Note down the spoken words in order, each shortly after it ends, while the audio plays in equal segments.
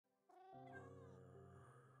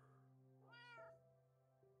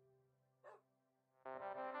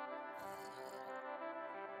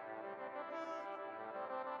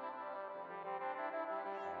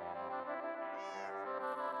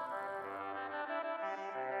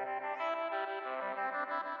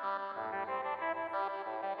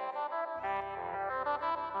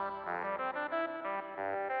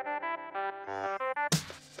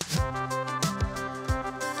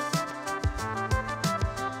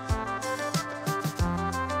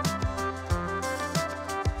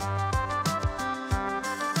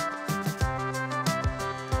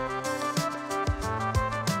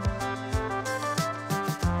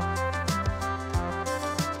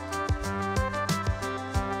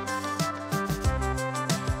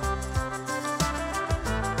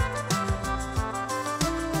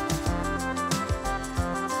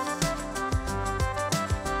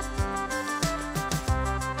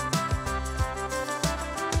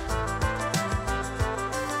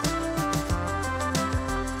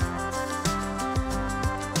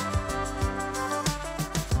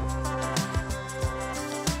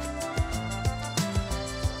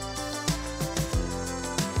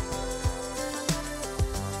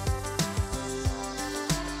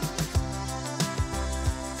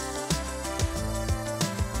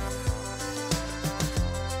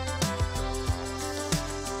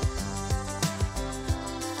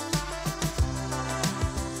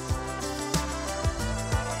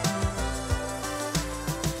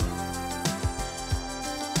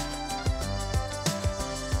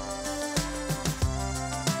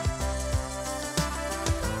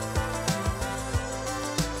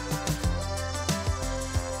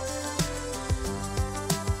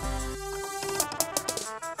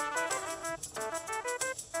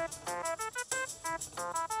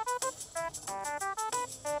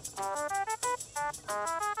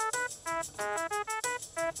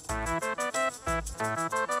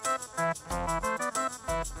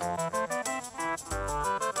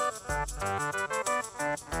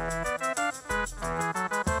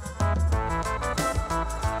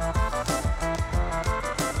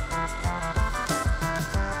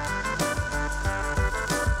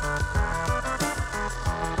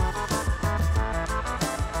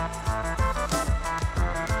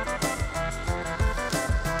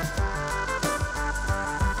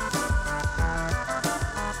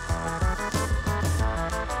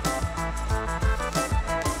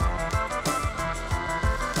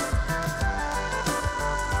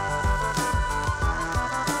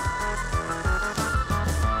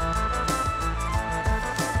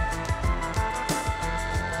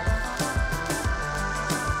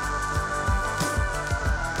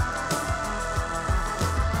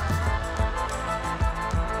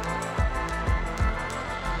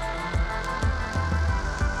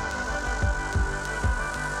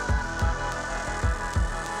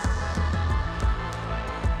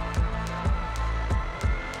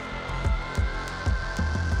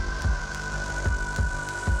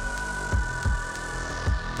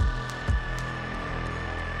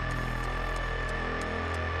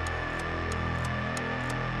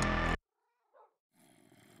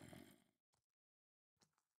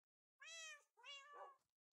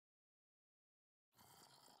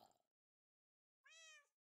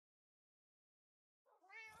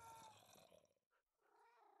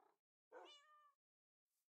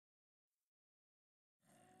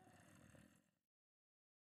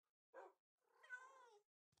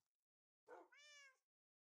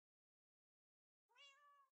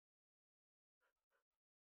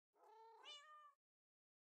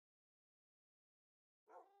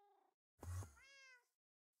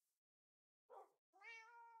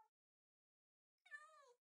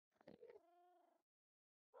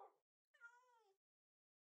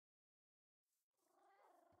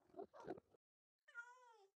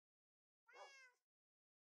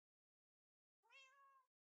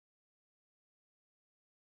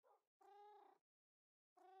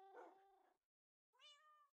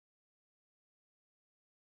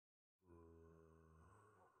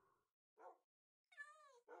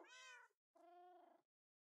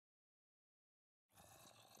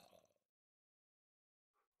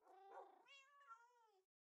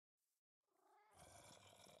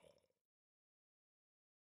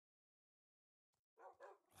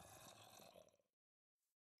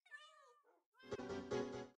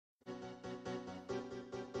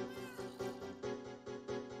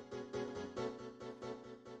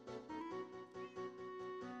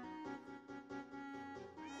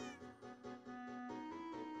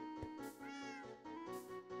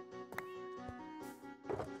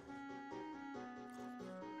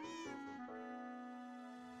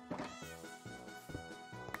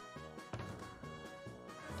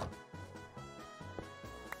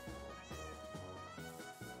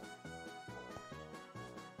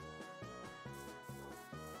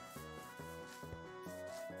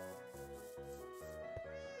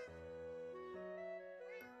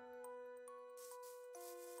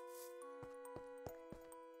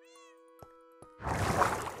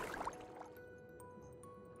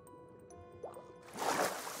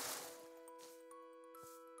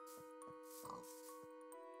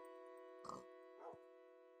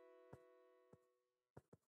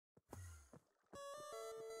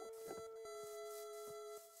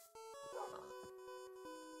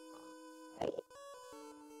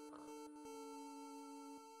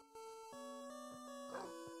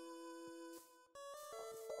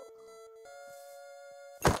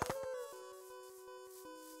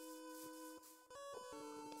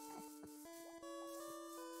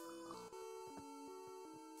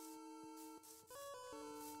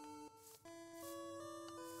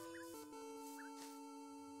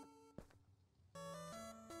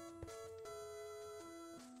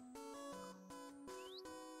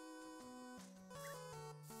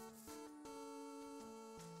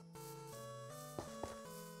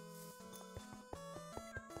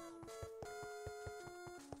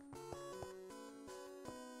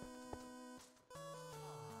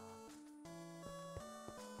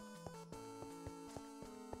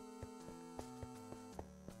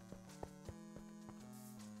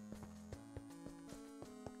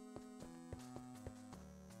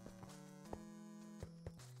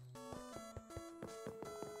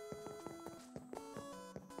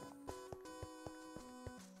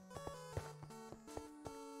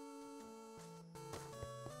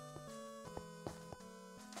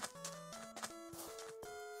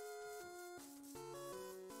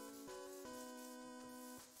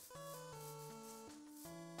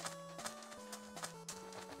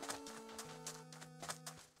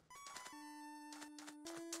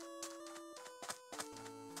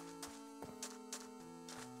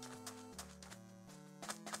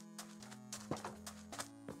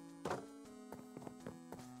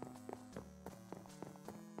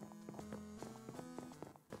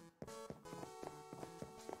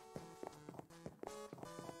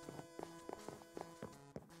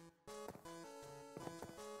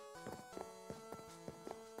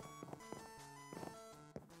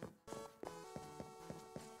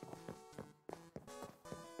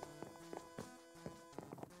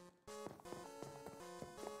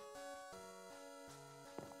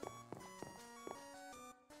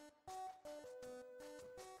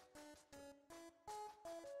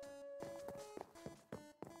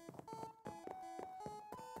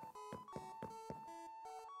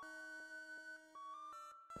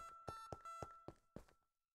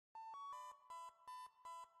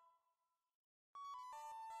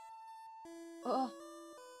Oh.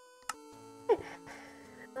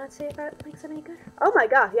 Let's see if that makes any good. Oh my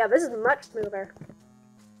god, yeah, this is much smoother.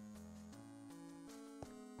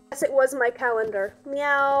 Yes, it was my calendar.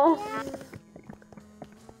 Meow. Oh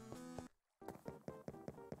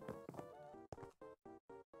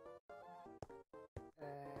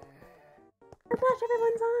my gosh,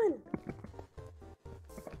 everyone's on!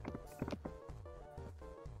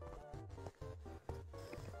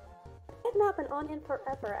 I've not been on in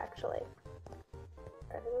forever, actually.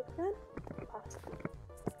 Everything's good? Awesome.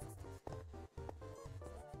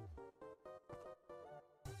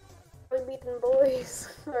 We meeting boys.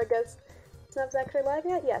 Or I guess Snap's actually live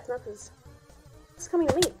yet? Yeah, Snap is. It's coming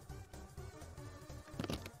to me.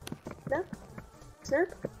 Snap?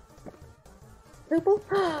 Snurp? Poople?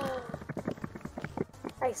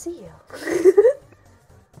 I see you.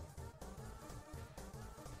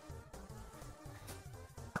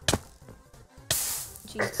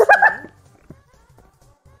 Jesus.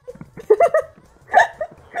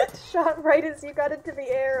 Shot right as you got into the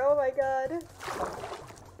air. Oh my god.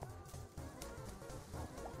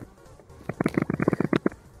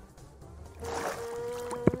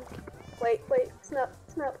 Wait, Snap.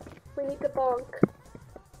 We need to bonk.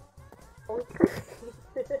 Bonk.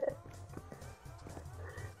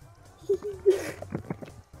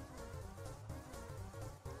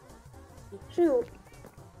 True.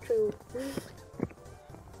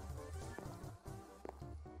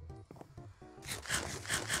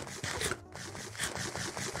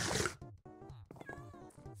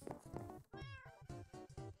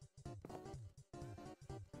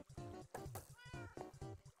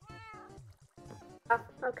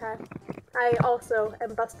 Okay. I also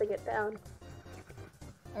am busting it down.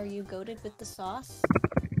 Are you goated with the sauce?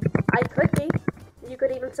 I could be. You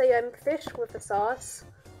could even say I'm fish with a sauce,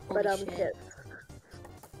 Holy but shit. kids.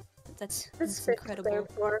 That's What's fish incredible. stand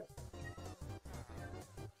for?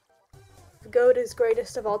 GOAT is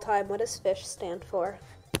greatest of all time. What does fish stand for?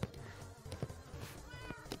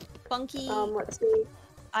 Funky, Let's see.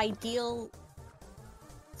 ideal,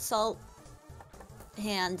 salt,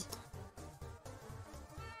 hand.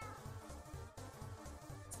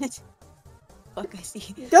 Fuck, I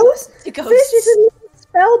see. Ghost? The ghost. Fish isn't even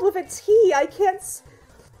spelled with a T. I can't.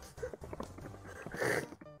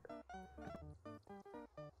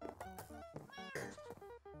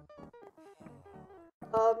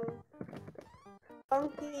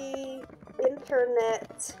 Funky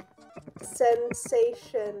internet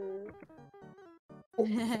sensation.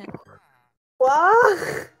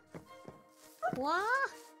 What? What?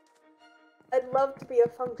 I'd love to be a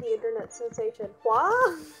funky internet sensation.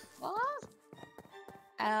 What? What?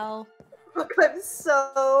 Ow. Look, I'm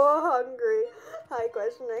so hungry. Hi,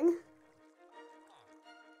 questioning.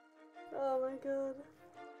 Oh my god.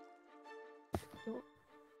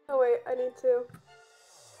 Oh wait, I need to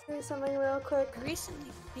do something real quick.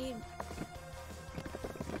 Recently made...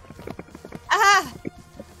 Ah!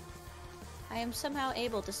 I am somehow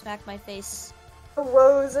able to smack my face. The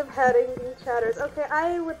woes of having chatters. Okay,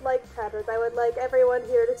 I would like chatters. I would like everyone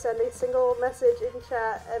here to send a single message in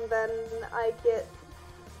chat, and then I get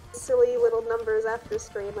silly little numbers after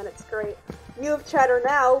stream, and it's great. You have chatter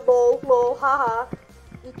now, lol, lol, haha.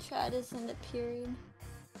 The chat isn't appearing.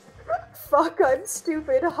 Fuck, I'm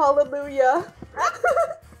stupid, hallelujah.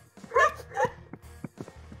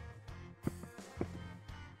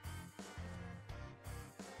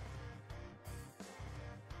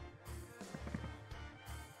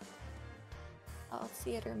 Oh,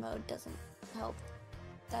 theater mode doesn't help.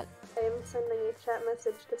 That... I am sending a chat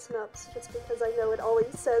message to Snups just because I know it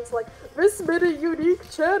always says, like, this many unique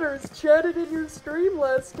chatters chatted in your stream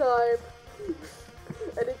last time.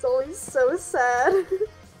 And it's always so sad.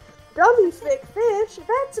 Dummy thick fish,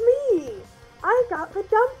 that's me! I got the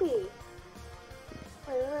dumpy!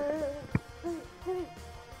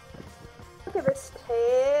 Look at this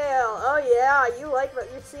tail! Oh yeah, you like what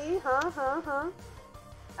you see? Huh?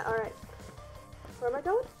 Alright. Where am I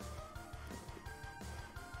going?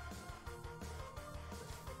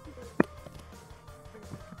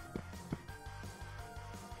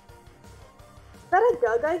 Is that a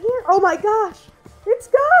Doug I hear? Oh my gosh! It's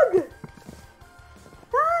Doug!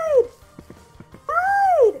 Hide!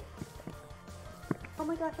 Hide! Oh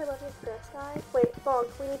my gosh, I love your dress, guys. Wait, bonk.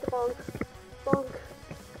 We need to bonk. Bonk.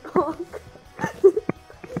 Bonk.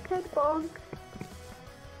 Head bonk.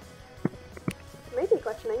 Maybe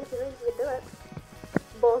questioning if you think you can do it.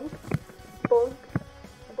 Bonk. Bonk.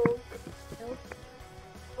 Bonk. Nope.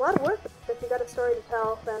 A lot of work. If you got a story to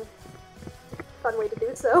tell, then fun way to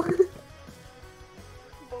do so.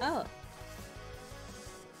 Oh.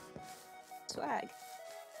 Swag.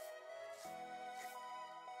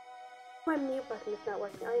 My mute button is not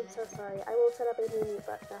working. I am so sorry. I will set up a new mute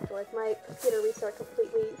button afterwards. My computer restart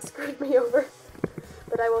completely screwed me over.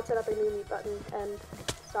 But I will set up a new mute button and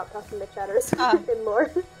stop talking to chatters in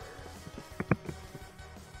lore.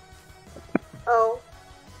 Oh.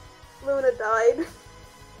 Luna died.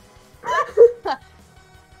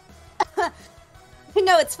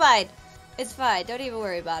 No, it's fine. It's fine. Don't even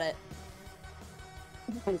worry about it.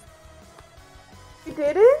 You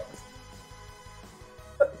didn't?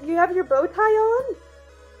 You have your bow tie on?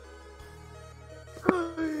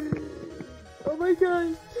 Oh my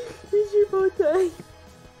gosh. Here's your bow tie.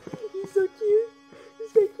 He's so cute.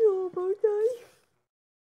 He's got a cute little bow tie.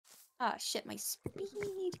 Ah, shit, my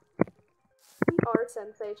speed. We are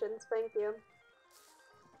sensations, thank you.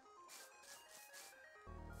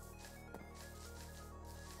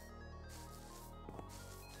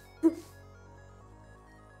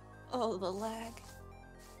 Oh, the lag.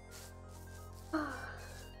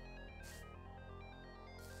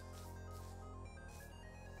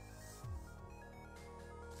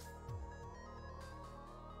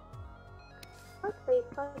 Have a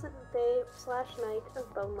pleasant day/night of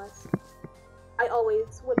boneless. I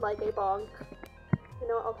always would like a bonk. You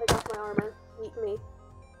know what? I'll take off my armor. Eat me.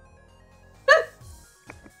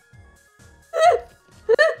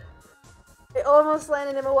 I almost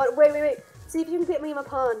landed in a water. Wait. See if you can get me in a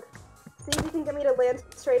pond. See if you can get me to land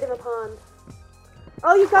straight in a pond.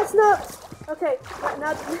 Oh, you got snubbed! Okay,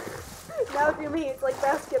 now do me. It's like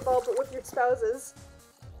basketball, but with your spouses.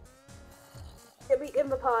 Get me in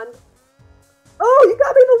the pond. Oh, you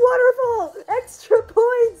got me in the waterfall! Extra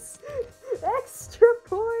points! Extra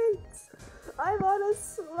points! I'm on a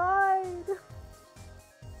slide.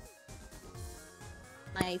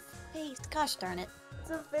 My face. Gosh darn it. It's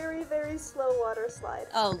a very, very slow water slide.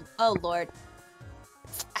 Oh lord.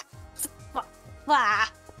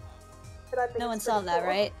 Ah. But I think No it's one saw pretty that, cool.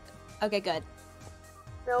 right? Okay, good.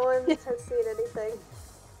 No one has seen anything.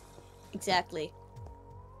 Exactly.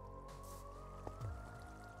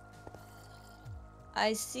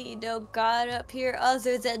 I see no god up here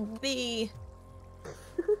other than me.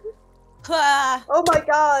 Ah! Oh my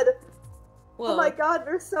god! Whoa. Oh my god,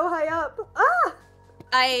 they're so high up! Ah!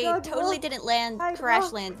 I Doug, totally look. didn't land, Hide, crash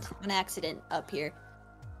look. land on accident up here.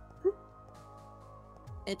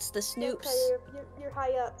 It's the Snoops. Okay, you're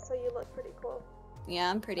high up, so you look pretty cool.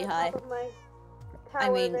 Yeah, I'm pretty On high. top of my tower I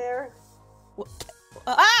mean- there.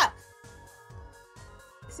 Ah!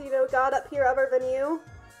 See no god up here other than you?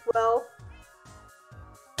 Well.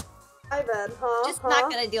 Hi then, huh? Just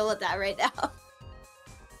not gonna deal with that right now.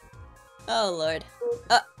 Oh lord.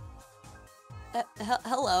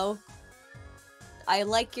 Hello. I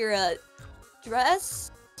like your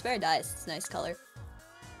dress. It's very nice. It's a nice color.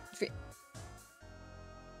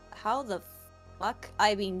 How the fuck?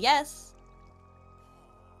 I mean, yes.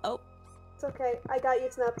 Oh. It's okay. I got you,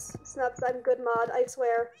 Snups. Snups, I'm good mod, I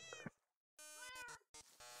swear.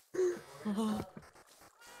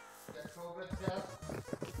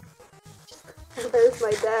 There's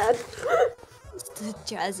my dad. Just the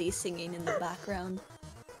Jazzy singing in the background.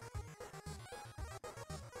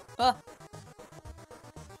 Oh.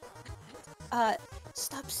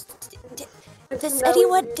 Stop. Does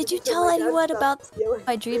anyone? Did you tell anyone about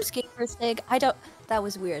my Dreamscapers thing? I don't. That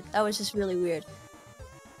was weird. That was just really weird.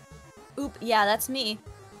 Oop. Yeah, that's me.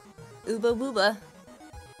 Ooba booba.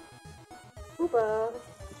 Ooba.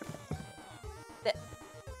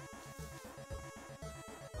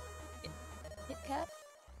 Kit Kat?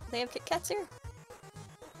 They have Kit Kats here?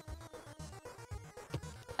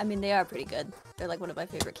 I mean, they are pretty good. They're like one of my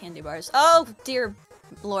favorite candy bars. Oh, dear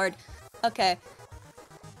lord. Okay.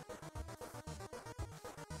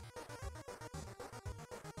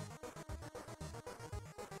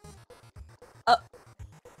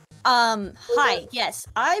 Hi. Yes,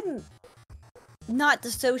 I'm not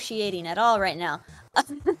dissociating at all right now.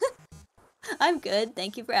 I'm good.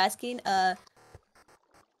 Thank you for asking.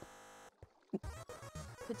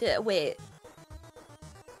 Wait.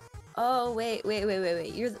 Oh, wait.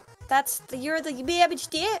 You're the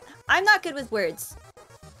BMHD? I'm not good with words.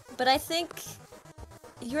 But I think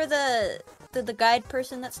you're the guide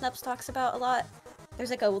person that Snups talks about a lot.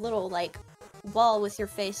 There's like a little, like, wall with your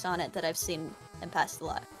face on it that I've seen and passed a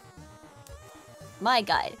lot. My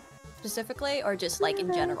guide, specifically, or just, like,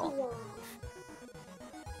 in general?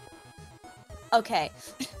 Okay.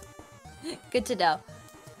 Good to know.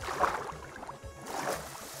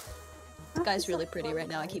 This guy's really pretty right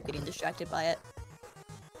now. I keep getting distracted by it.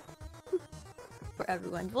 For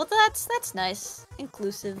everyone. Well, that's nice.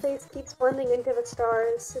 Inclusive. Face keeps blending into the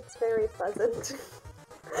stars. It's very pleasant.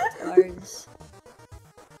 Stars.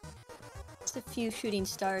 There's a few shooting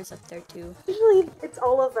stars up there too. Usually it's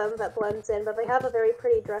all of them that blends in, but they have a very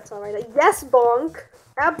pretty dress already. Yes, bonk!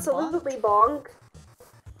 Absolutely bonk!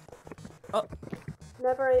 Oh.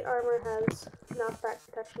 Netherite armor has knockback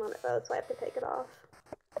protection on it though, so I have to take it off.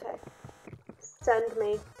 Okay. Send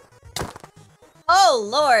me. Oh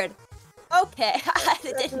lord! Okay, I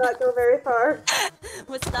That did did not go very far.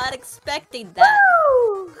 was not expecting that.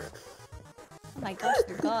 Woo! Oh my gosh,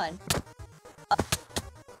 they're gone.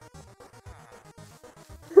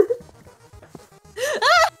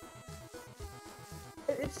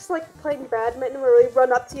 It's just like playing badminton where we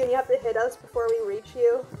run up to you and you have to hit us before we reach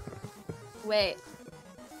you. Wait.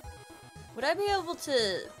 Would I be able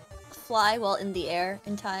to fly while in the air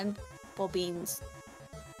in time while being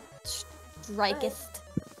striketh?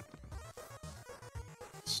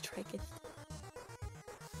 Striketh.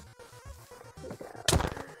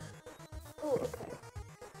 Oh, okay.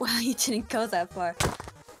 Wow, you didn't go that far.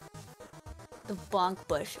 The bonk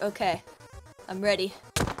bush. Okay. I'm ready.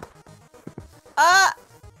 Ah!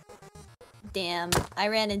 Damn. I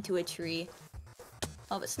ran into a tree.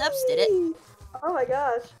 Oh, but Snups did it. Oh my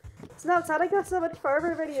gosh. Snaps, how'd I go so much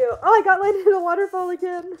farther than you? Oh, I got landed in a waterfall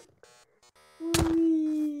again!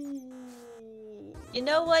 Whee! You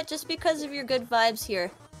know what? Just because of your good vibes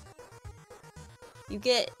here, you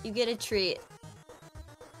get a treat.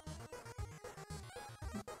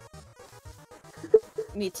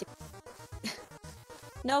 Me too.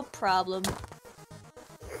 No problem.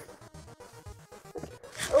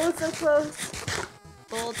 Oh, it's so close.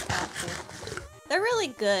 Gold apple. They're really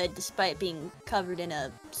good despite being covered in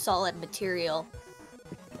a solid material.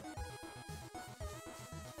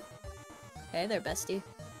 Hey there, bestie.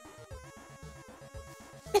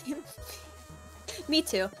 Me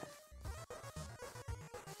too.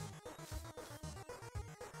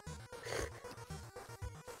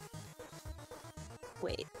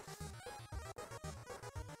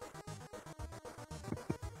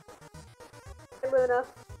 Luna.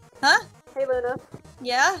 Huh? Hey, Luna.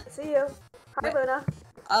 Yeah? I see you. Hi, Wait. Luna.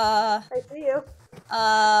 Uh, I see you.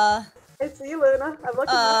 uh, I see you, Luna. I'm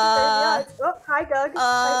looking you straight in the eyes. Oh, hi, Gug.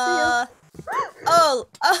 I oh,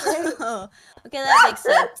 Hey. oh, okay, that makes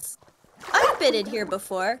sense. I've been in here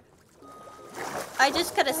before. I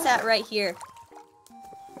just could have sat right here.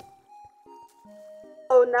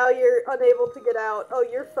 Oh, now you're unable to get out. Oh,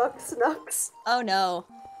 you're fucked, Snooks. Oh no.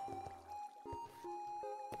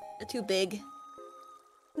 Too big.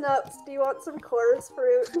 Nuts, do you want some chorus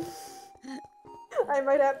fruit? I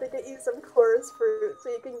might have to get you some chorus fruit so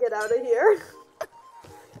you can get out of here.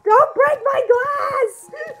 Don't break my glass!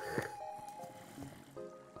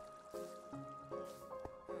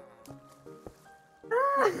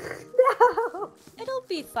 Ah, no! It'll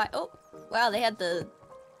be fine. Oh, wow, they had the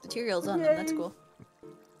materials on them. That's Yay. cool.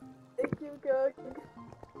 Thank you, Gug.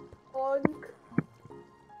 Bonk.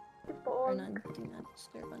 Turn on Bonk. do not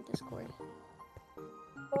disturb on Discord.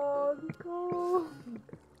 Bonk. Oh.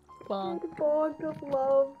 Bonk. Bonk of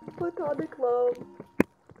love. Platonic love.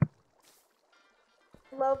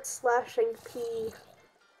 Love slashing P.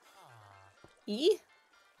 E?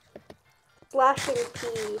 Slashing P.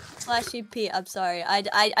 Slashy P. I'm sorry.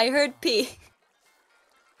 I heard P.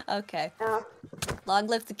 Okay. Yeah. Long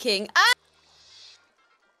live the king. Ah!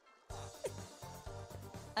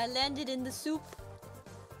 I landed in the soup.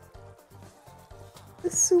 The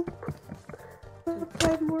soup. The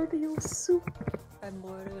primordial soup.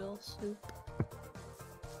 Primordial soup.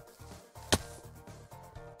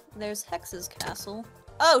 There's Hex's castle.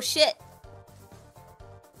 Oh shit!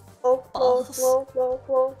 Flow, flow, Balls. flow, flow,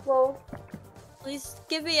 flow, flow. Please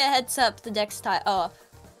give me a heads up the next time.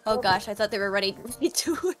 Oh gosh, I thought they were running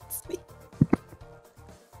towards me.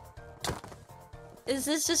 Is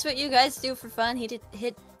this just what you guys do for fun?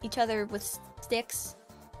 Hit each other with sticks?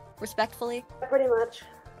 Respectfully? Pretty much.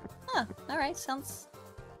 Huh, alright, sounds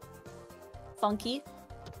funky.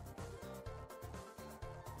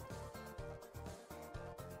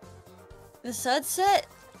 The sunset?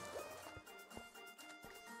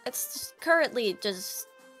 It's just currently just...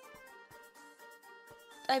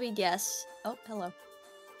 I mean, yes. Oh, hello.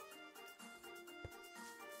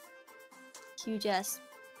 Huge ass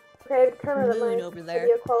Okay, I've determined that moon my over there.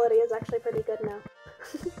 video quality is actually pretty good now.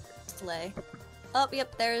 Slay. Oh,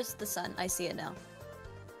 yep, there's the sun. I see it now.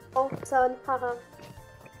 Oh, sun, haha.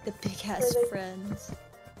 The big ass Really? friends.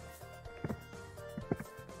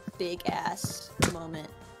 Big ass moment.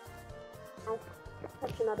 Oh, I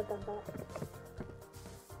should not have done that.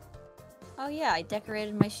 Oh yeah, I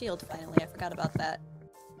decorated my shield finally. I forgot about that.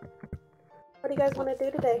 What do you guys want to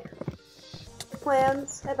do today?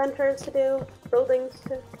 Plans, adventures to do, buildings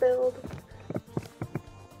to build.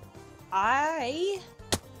 I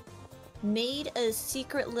made a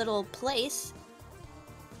secret little place.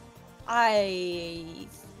 I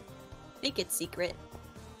think it's secret.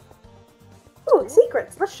 Ooh,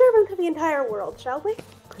 secrets! Let's share them to the entire world, shall we?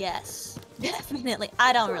 Yes, definitely.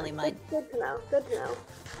 I don't really mind. Good to know, good to know.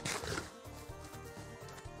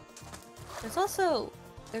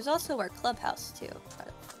 There's also our clubhouse too.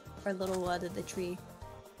 Our little wood of the tree.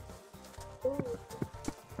 Ooh.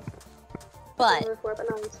 But Before, but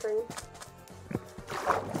not on stream.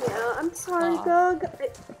 Yeah, I'm sorry, Aw. Doug.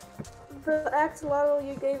 The axolotl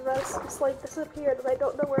you gave us just like disappeared, and I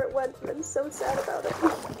don't know where it went, and I'm so sad about it.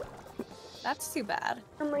 that's too bad.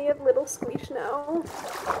 Only have little squeeze now.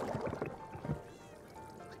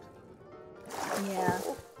 Yeah.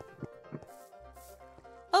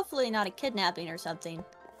 Hopefully not a kidnapping or something.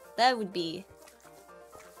 That would be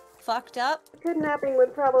fucked up. Kidnapping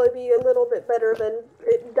would probably be a little bit better than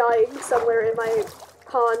it dying somewhere in my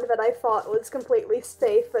pond that I thought was completely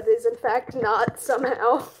safe, but is in fact not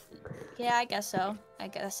somehow. Yeah, I guess so. I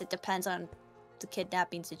guess it depends on the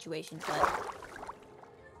kidnapping situation, but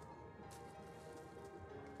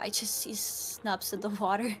I just see snubs in the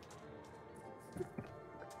water.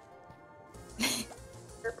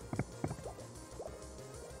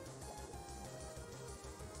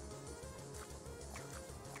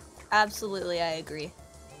 Absolutely, I agree.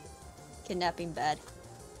 Kidnapping bad.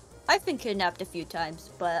 I've been kidnapped a few times,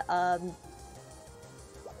 but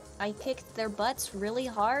I kicked their butts really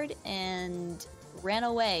hard and ran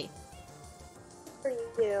away. For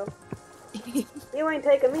you. You ain't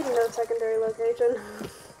taking me to no secondary location.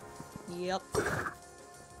 Yep.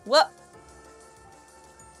 What?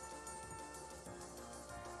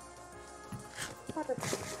 Water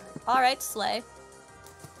Alright, Slay.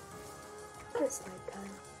 slide time.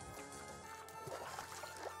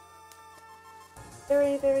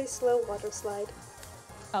 Very, very slow water slide.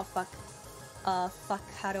 Oh, fuck. Fuck,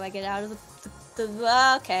 how do I get out of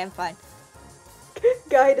the okay, I'm fine.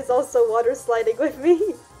 guide is also water sliding with me.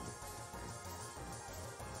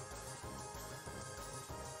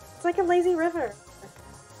 It's like a lazy river.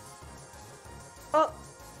 Oh,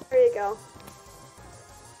 there you go.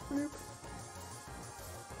 Bloop.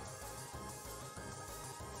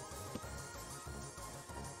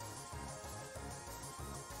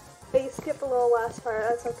 Hey, you skipped the little last part,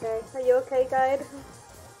 that's okay. Are you okay, guide?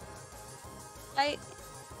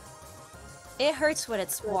 It hurts when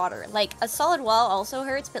it's water. Like, a solid wall also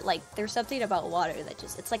hurts, but like, there's something about water that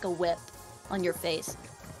just, it's like a whip on your face.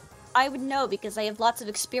 I would know because I have lots of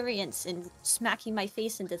experience in smacking my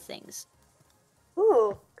face into things.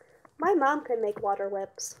 Ooh, my mom can make water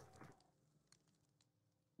whips.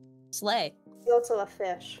 Slay. She's also a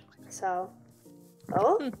fish, so...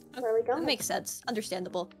 Oh, there we go. That makes sense.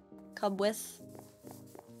 Understandable. Come with.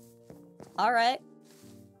 Alright.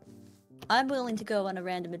 I'm willing to go on a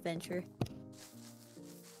random adventure.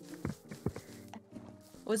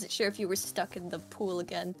 Wasn't sure if you were stuck in the pool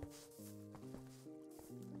again.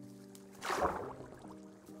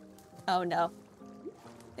 Oh no.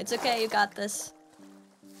 It's okay, you got this.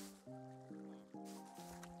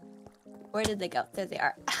 Where did they go? There they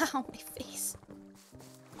are. Ow, my face.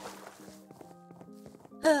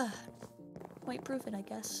 Point proven, I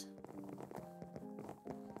guess.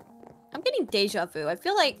 I'm getting deja vu. I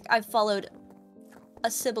feel like I've followed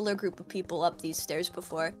a similar group of people up these stairs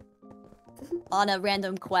before. On a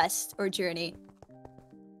random quest or journey.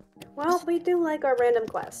 Well, we do like our random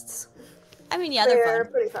quests. I mean, yeah, they're They're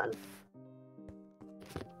fun. pretty fun.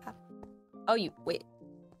 Oh, you wait.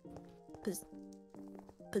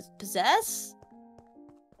 Possess?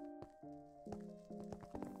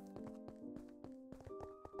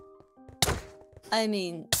 I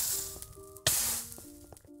mean,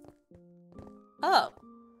 oh,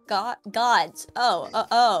 gods.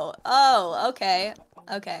 Oh, okay.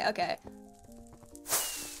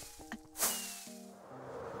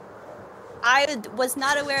 I was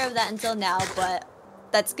not aware of that until now, but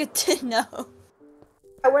that's good to know.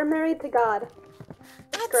 We're married to God.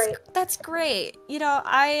 That's great. That's great. You know,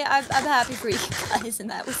 I'm happy for you guys, and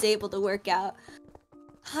that was able to work out.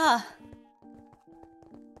 Huh.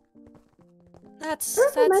 That's I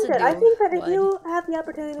recommend it. I think that if one. you have the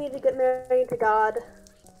opportunity to get married to God,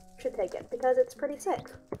 you should take it, because it's pretty sick.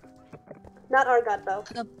 Not our God, though.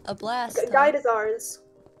 A blast. Guide is ours.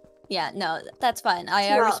 Yeah, no, that's fine.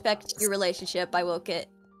 I respect your relationship. I won't get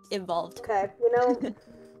involved. Okay, you know,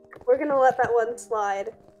 we're gonna let that one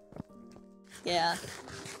slide. Yeah.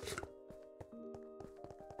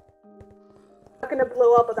 Not gonna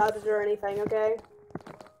blow up about it or anything, okay?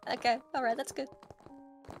 Okay, alright, that's good.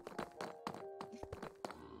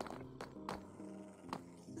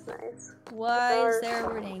 It's nice. Why is there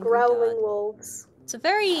an angry growling dog? wolves. It's a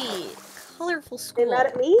very colorful school. They mad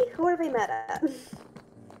at me? Who are they mad at?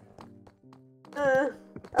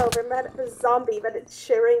 Oh, they're mad at the zombie that it's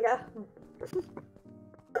sharing a...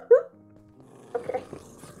 Okay.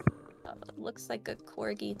 Looks like a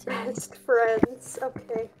corgi to me. Best friends.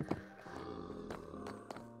 Okay.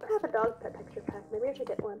 I have a dog pet texture pack. Maybe I should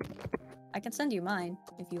get one. I can send you mine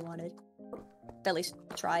if you wanted. At least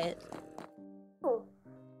try it. Oh.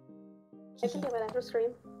 I can get one after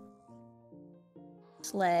stream.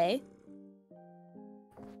 Slay.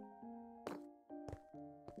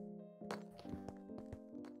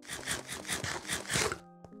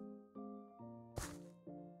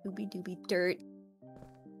 Doobie doobie dirt.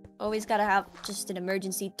 Always gotta have just an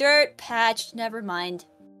emergency dirt patch. Never mind.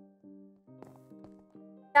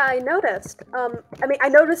 Yeah, I noticed. I mean, I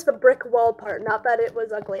noticed the brick wall part, not that it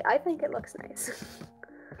was ugly. I think it looks nice.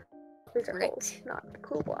 These are holes, not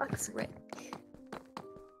cool blocks. Brick.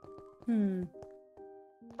 A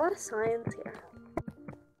lot of science here.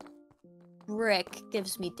 Brick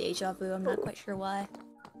gives me deja vu. I'm not quite sure why.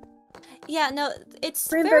 Yeah, no,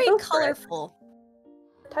 it's I mean, very they're both colorful.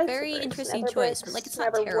 Types Very of bricks. interesting Nether choice, bricks, but like it's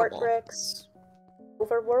not Neverwort terrible. bricks.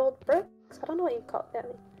 Overworld bricks? I don't know what you call them.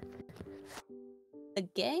 The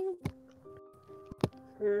gang?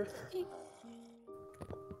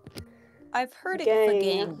 I've heard of a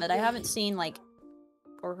gang, but I haven't seen like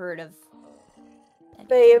or heard of.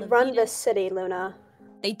 They run the city, Luna.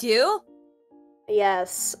 They do?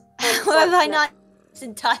 Yes. Why have I not this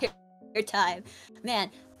entire time? Man,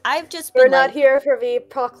 I've just been We're not here for the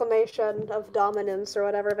proclamation of dominance or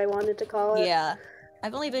whatever they wanted to call it. Yeah.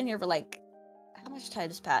 I've only been here for like how much time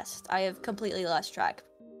has passed? I have completely lost track.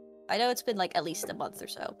 I know it's been like at least a month or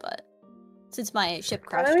so, but since my ship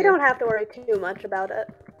crashed we here. don't have to worry too much about it.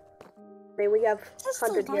 I mean, we have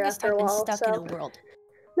 100 here after a while, stuck so in a world.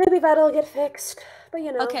 maybe that'll get fixed. But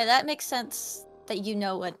you know. Okay, that makes sense that you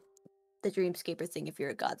know what the Dreamscaper thing if you're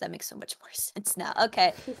a god. That makes so much more sense now.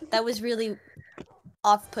 Okay, that was really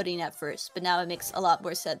off-putting at first, but now it makes a lot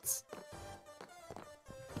more sense.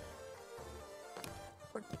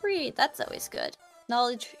 For free, that's always good.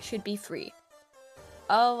 Knowledge should be free.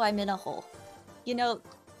 Oh, I'm in a hole. You know,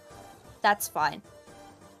 that's fine.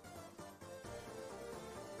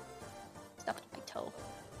 Stuck my toe.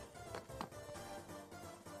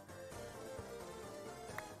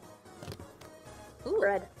 Ooh.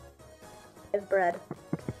 Bread. I have bread.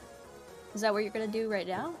 Is that what you're gonna do right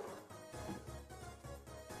now?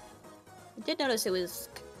 I did notice it was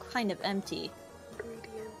kind of empty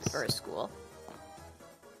Ingredients. for a school.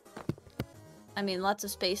 I mean, lots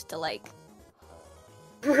of space to, like...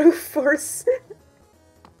 Roof for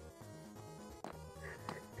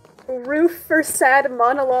sad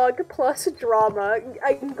monologue plus drama.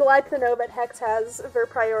 I'm glad to know that Hex has their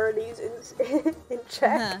priorities in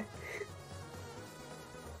check.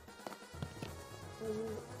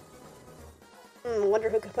 Wonder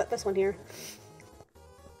who could put this one here.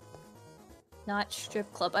 Not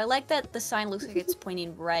strip club. I like that the sign looks like it's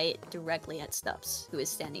pointing right directly at Stubbs, who is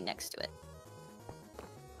standing next to it.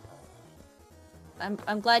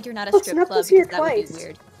 I'm glad you're not a strip club, because that would be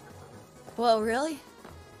weird. Whoa, really?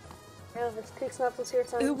 Yeah, this Pig Snaps was here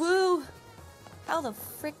signs. Ooh, woo! How the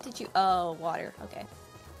frick did you... Oh, water. Okay.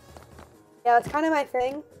 Yeah, it's kind of my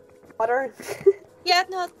thing. Water. Yeah,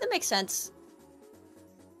 no, that makes sense.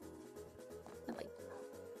 I'm like,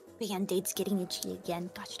 Band-Aid's getting itchy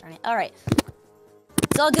again. Gosh darn it. Alright.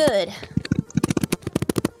 It's all good.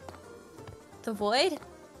 The void?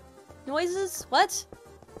 Noises? What?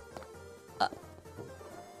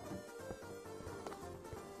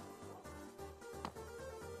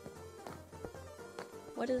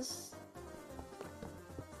 What is...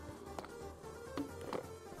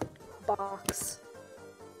 Box.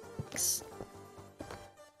 This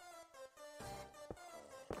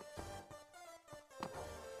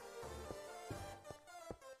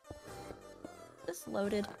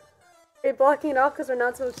loaded. Are you blocking it off because we're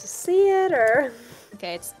not supposed to see it, or...?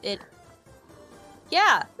 Okay,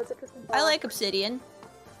 Yeah! Is it just a I box? like obsidian.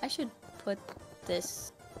 I should put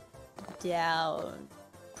this down.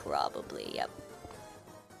 Probably, yep.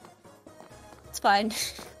 It's fine.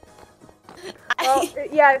 Well,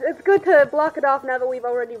 yeah, it's good to block it off now that we've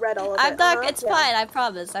already read all of it. It's fine, I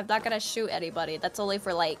promise. I'm not gonna shoot anybody. That's only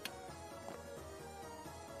for, like,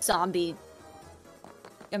 zombie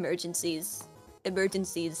emergencies.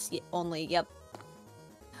 Emergencies only, yep.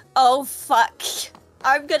 Oh, fuck.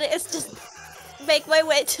 I'm gonna just make my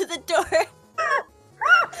way to the door.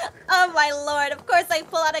 Oh my lord, of course I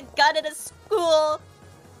pull out a gun in a school.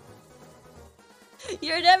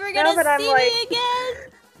 You're never gonna see me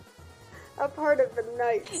again. A part of the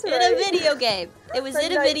Knights, right? In a video game. It was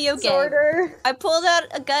in a video game. Order. I pulled out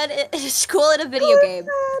a gun in school in a video game.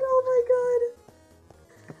 Oh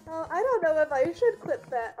my god. I don't know if I should clip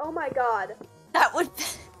that. Oh my god. That would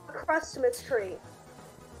A Crustmas tree.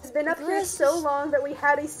 It's been up here so long that we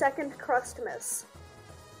had a second Crustmas.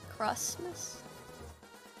 Crustmas?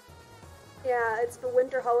 Yeah, it's the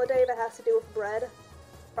winter holiday that has to do with bread.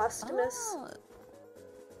 Crustmas. Oh.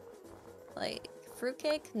 Like,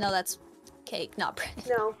 fruitcake? No, that's cake, not bread.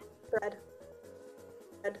 No, bread.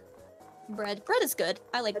 Bread. Bread. Bread is good.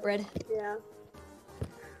 I like bread. Yeah.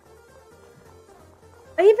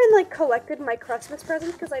 I even, like, collected my Christmas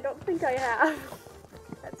presents because I don't think I have.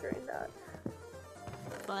 That's right, not.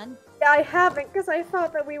 Fun. Yeah, I haven't because I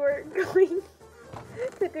thought that we were going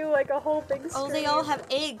to do, like, a whole big stream. Oh, they all have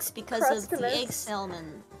eggs because of the Crustmas. egg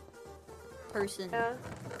salmon person. Yeah.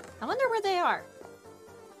 I wonder where they are.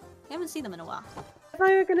 I haven't seen them in a while. I thought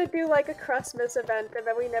we were gonna do, like, a Christmas event, and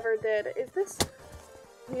then we never did. Is this?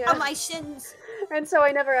 Yeah. Oh, my shins! And so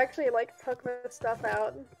I never actually, like, took the stuff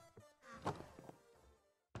out.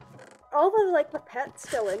 All the, like, the pets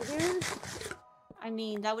still in here? I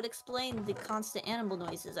mean, that would explain the constant animal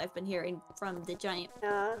noises I've been hearing from the giant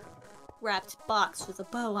Yeah. wrapped box with a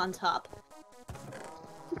bow on top.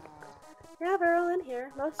 Yeah, they're all in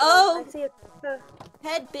here. Most of Oh! them. I see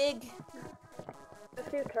Head big. a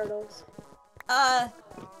few turtles. Uh,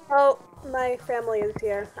 Oh, my family is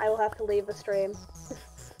here. I will have to leave the stream.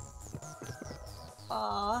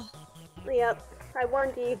 aw. Yep. I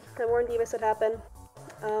warned you. I warned you this would happen.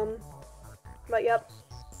 But yep.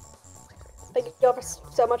 Thank you all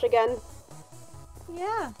so much again.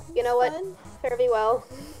 Yeah. You know what? Fun. Fare thee well.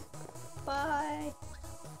 Bye.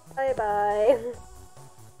 Bye bye.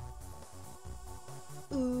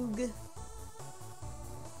 Oog.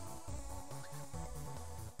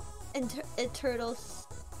 Eternal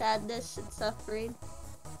sadness and suffering.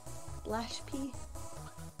 Splash P.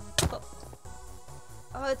 Oh.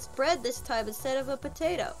 Oh, it's bread this time instead of a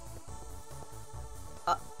potato.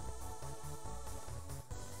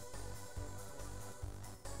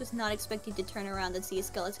 Was not expecting to turn around and see a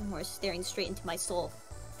skeleton horse staring straight into my soul.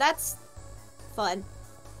 That's fun.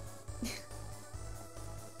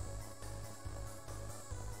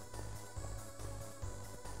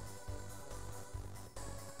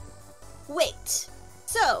 Wait,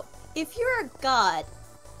 so if you're a god,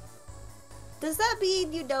 does that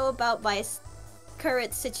mean you know about my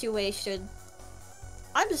current situation?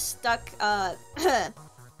 I'm just stuck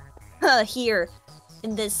here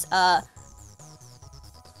in this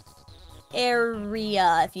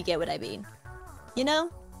area, if you get what I mean. You know?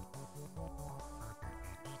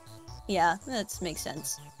 Yeah, that makes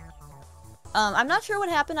sense. I'm not sure what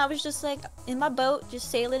happened. I was just like in my boat, just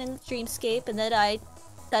sailing in the dreamscape, and then I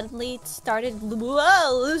suddenly started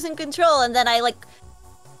losing control, and then I like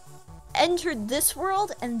entered this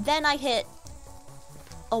world, and then I hit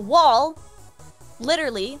a wall,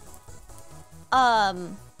 literally,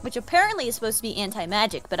 which apparently is supposed to be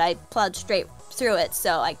anti-magic, but I plowed straight through it,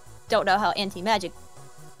 so I don't know how anti-magic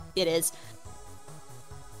it is.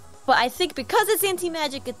 But I think because it's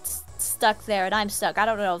anti-magic, it's stuck there, and I'm stuck. I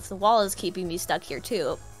don't know if the wall is keeping me stuck here,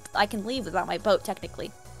 too. I can leave without my boat, technically.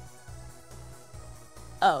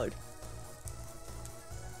 Oh.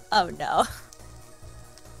 Oh, no.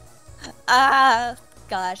 Ah,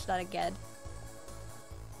 gosh, not again.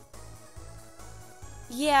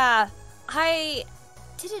 Yeah, I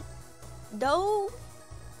didn't know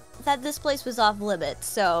that this place was off limits,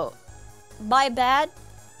 so my bad.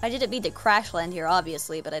 I didn't mean to crash land here,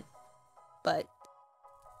 obviously, but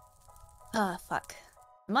fuck.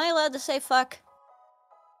 Am I allowed to say fuck?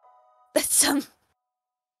 That's some...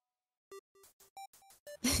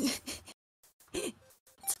 It's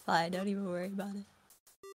fine, don't even worry about it.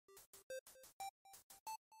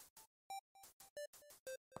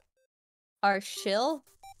 Our shill?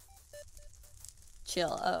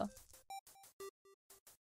 Chill, oh.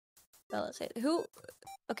 Well, let's say, who...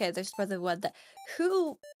 Okay, there's probably one that...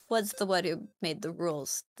 Who was the one who made the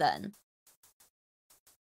rules, then?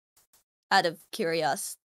 Out of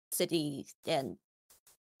curiosity and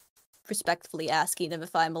respectfully asking them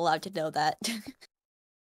if I'm allowed to know that.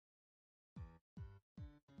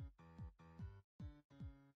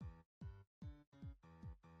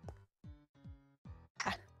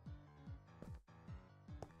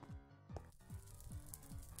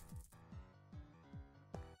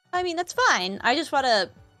 I mean, that's fine. I just want to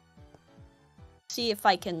see if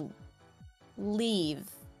I can leave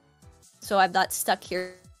so I'm not stuck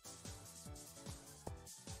here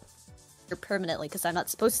permanently, because I'm not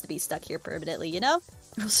supposed to be stuck here permanently, you know?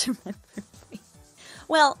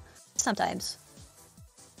 Well, sometimes.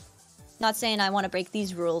 Not saying I want to break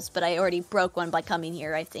these rules, but I already broke one by coming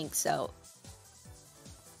here, I think, so...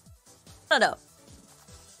 I don't know.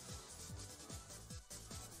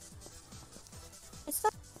 It's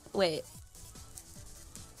not... Wait.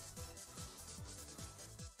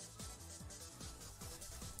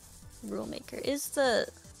 Rule maker is the...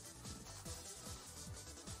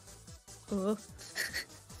 Ooh.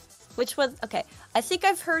 Which one? Okay, I think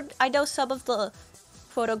I know some of the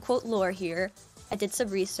quote-unquote lore here. I did some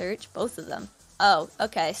research, both of them. Oh,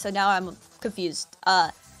 okay, so now I'm confused.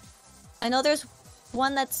 I know there's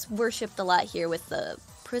one that's worshipped a lot here with the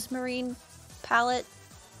prismarine palette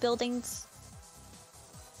buildings.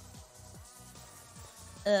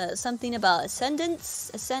 Something about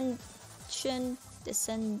ascendance, ascension,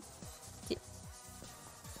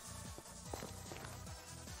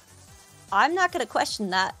 I'm not gonna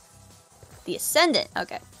question that. The Ascendant,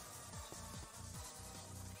 okay.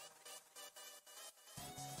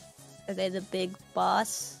 Are they the big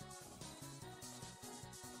boss?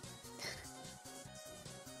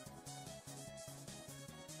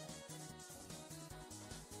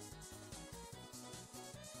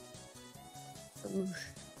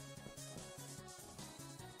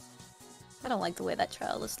 I don't like the way that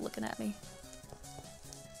child is looking at me.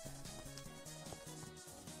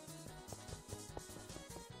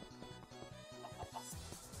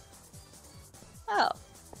 Oh.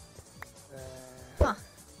 Huh.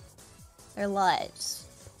 Their lives.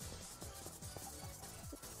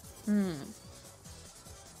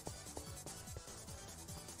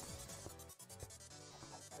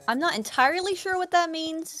 I'm not entirely sure what that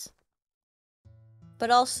means.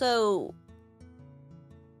 But also...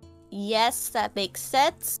 Yes, that makes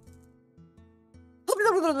sense.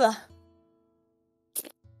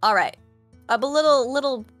 Alright. I'm a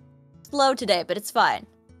little slow today, but it's fine.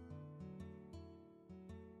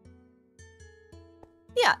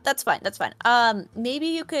 Yeah, that's fine, that's fine. Maybe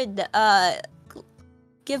you could,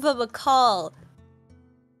 give him a call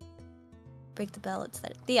break the bell. It's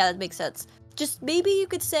that. Yeah, that makes sense. Just maybe you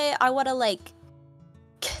could say, I want to like.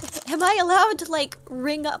 Am I allowed to like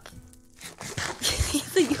ring up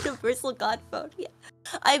the universal god phone? Yeah.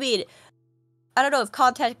 I mean, I don't know if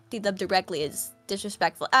contacting them directly is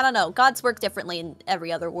disrespectful. I don't know. Gods work differently in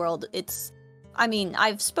every other world. I mean,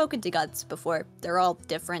 I've spoken to gods before. They're all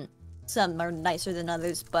different. Some are nicer than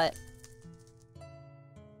others, but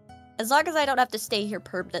as long as I don't have to stay here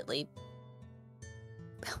permanently.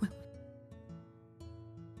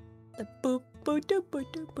 The boop boop boop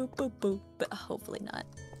boop boop boop boop. But hopefully not.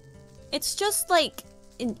 It's just like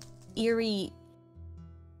an eerie,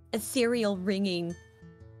 ethereal ringing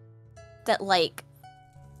that like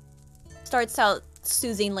starts out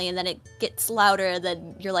soothingly and then it gets louder and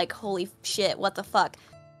then you're like, holy shit, what the fuck?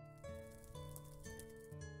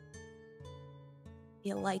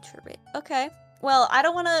 The elytra rate. Okay. Well, I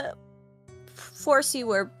don't want to force you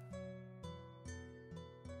or...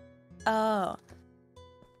 Oh.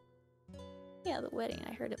 Yeah, the wedding.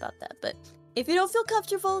 I heard about that. But if you don't feel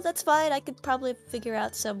comfortable, that's fine. I could probably figure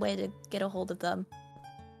out some way to get a hold of them.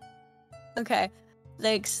 Okay.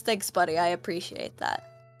 Thanks, buddy. I appreciate that.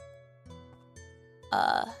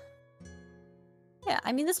 Yeah,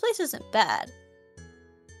 I mean, this place isn't bad.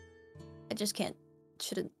 I just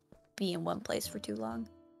shouldn't be in one place for too long.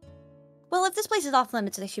 Well, if this place is off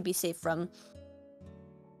limits, they should be safe from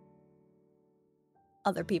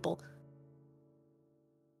other people.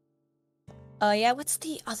 Yeah, what's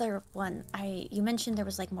the other one? You mentioned there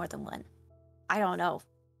was like more than one. I don't know.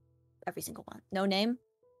 Every single one. No name?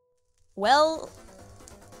 Well...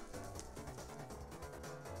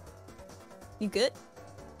 You good?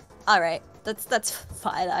 Alright. That's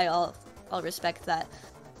fine. I'll respect that.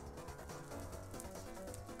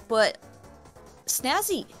 But...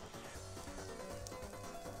 Snazzy!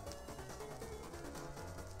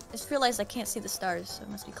 I just realized I can't see the stars, so it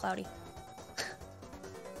must be cloudy.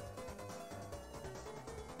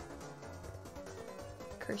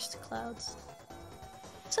 Cursed clouds.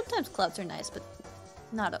 Sometimes clouds are nice, but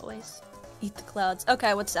not always. Eat the clouds.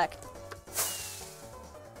 Okay, one sec.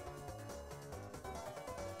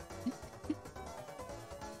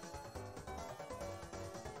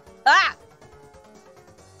 Ah!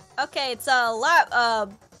 Okay, it's a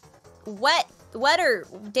lot, wetter,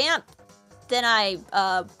 damp than I,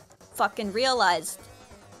 fucking realized.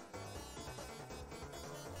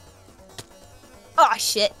 Oh,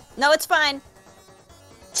 shit. No, it's fine.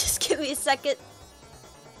 Just give me a second.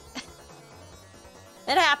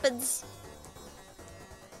 It happens.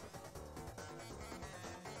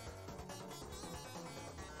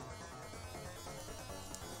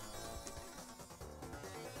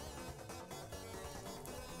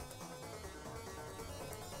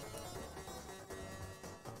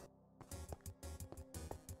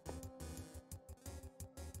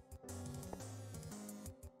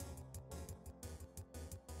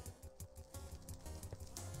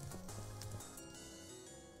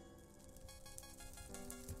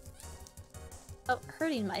 Oh,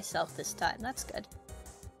 hurting myself this time. That's good.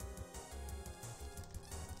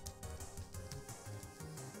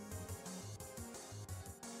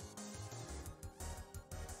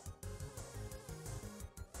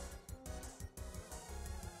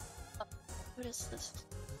 Oh, what is this?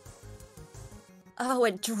 Oh,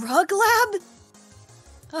 a drug lab?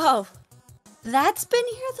 Oh, that's been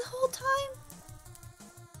here the whole time?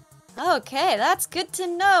 Okay, that's good to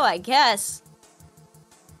know, I guess.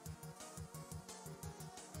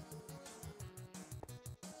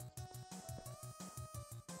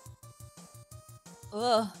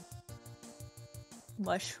 Ugh.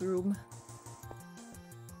 Mushroom.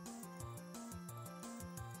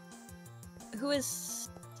 Who is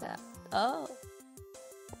that? Oh.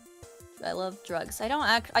 I love drugs.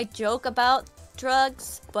 I joke about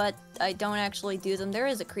drugs, but I don't actually do them. There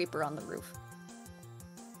is a creeper on the roof.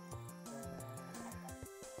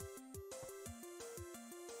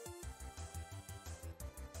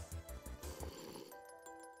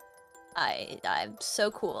 I'm so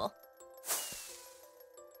cool.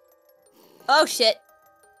 Oh shit!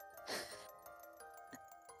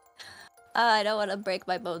 I don't want to break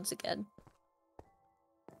my bones again.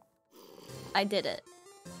 I did it.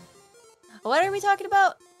 What are we talking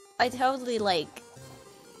about? I totally like...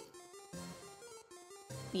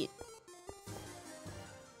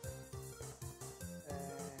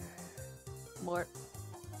 More...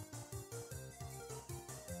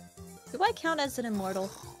 Do I count as an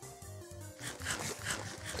immortal?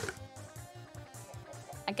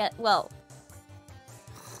 Well...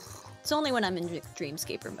 It's only when I'm in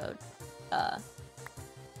Dreamscaper mode.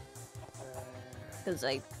 Because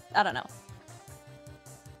I don't know.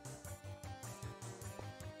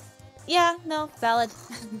 Yeah, no, valid.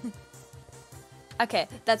 Okay,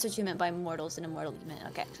 that's what you meant by mortals and immortal. You meant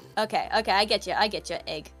okay, okay. I get you,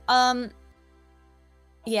 egg.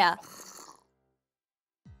 Yeah.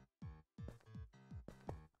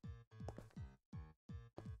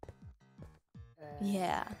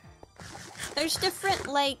 Yeah. There's different,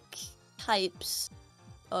 like, types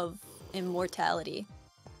of immortality.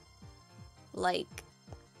 Like,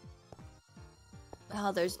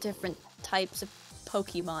 how there's different types of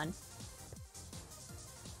Pokemon.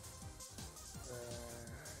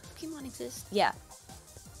 Pokemon exist? Yeah.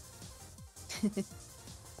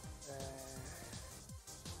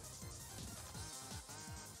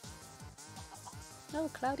 No,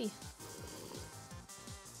 cloudy.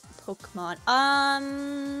 Pokemon.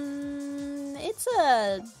 It's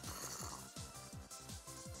a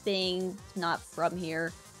thing not from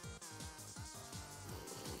here.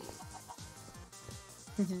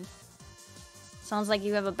 Sounds like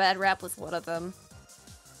you have a bad rap with one of them.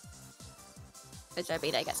 Which I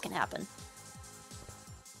mean, I guess can happen.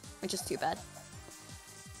 Which is too bad.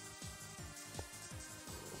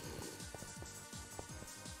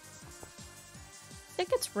 I think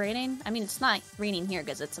it's raining. I mean, it's not raining here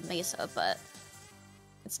because it's a mesa, but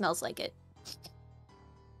it smells like it.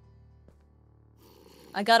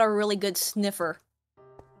 I got a really good sniffer.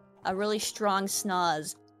 A really strong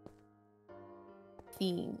snoz.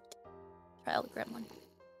 Fiend. Try all the gremlin.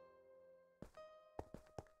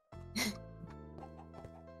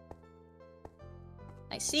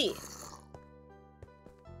 I see.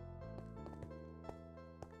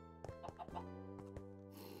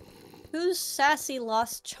 Whose sassy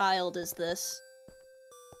lost child is this?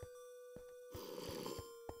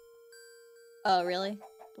 Oh, really?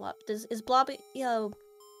 Is Blobby... Yo...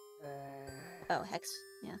 Oh, Hex.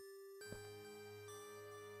 Yeah.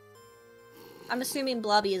 I'm assuming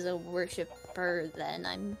Blobby is a worshipper, then.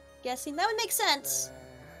 I'm guessing that would make sense.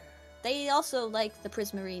 They also like the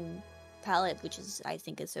Prismarine palette, which is, I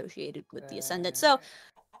think, associated with the Ascendant. So,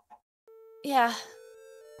 yeah.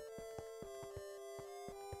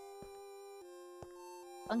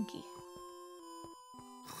 Funky.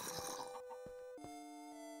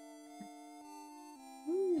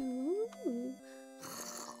 Ooh.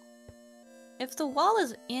 If the wall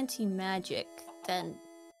is anti-magic, then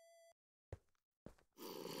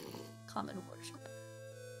common worship.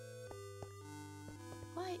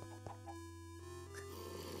 Why?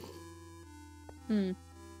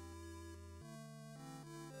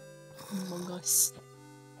 Among Us.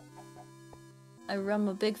 I'm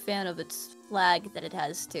a big fan of its flag that it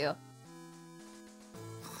has too.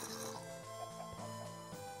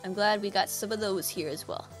 I'm glad we got some of those here as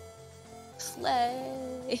well.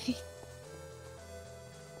 Slay!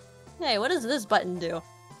 Hey, what does this button do?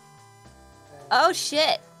 Oh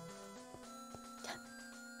shit!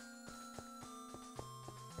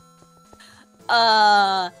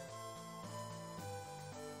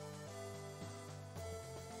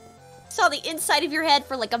 Saw the inside of your head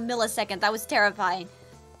for like a millisecond. That was terrifying.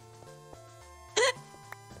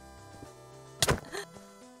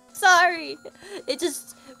 Sorry. It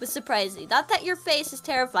just was surprising. Not that your face is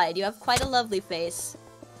terrified. You have quite a lovely face.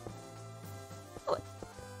 Oh.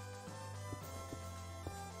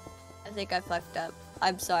 I think I fucked up.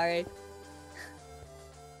 I'm sorry.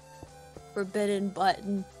 Forbidden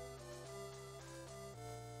button.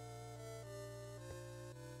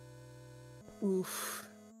 Oof.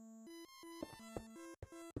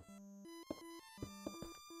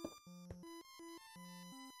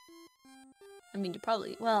 I mean, you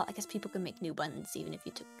probably... Well, I guess people can make new buttons even if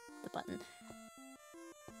you took the button.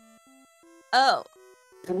 Oh.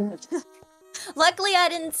 Luckily, I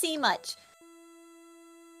didn't see much.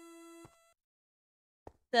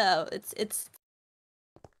 So, it's...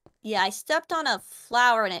 Yeah, I stepped on a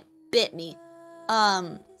flower and it bit me.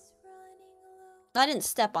 I didn't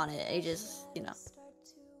step on it, I just, you know.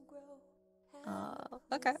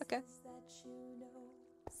 Okay.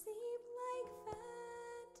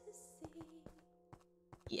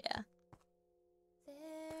 Yeah.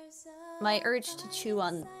 My urge to chew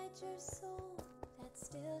on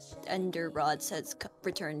Ender Rods has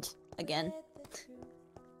returned again.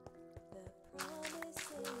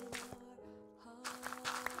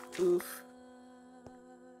 Oof.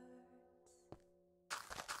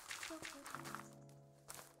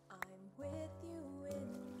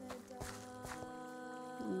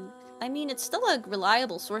 I mean, it's still a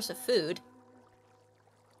reliable source of food.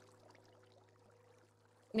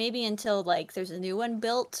 Maybe until, like, there's a new one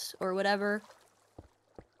built, or whatever.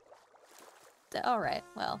 Alright,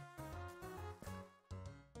 well.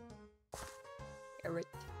 Carrot.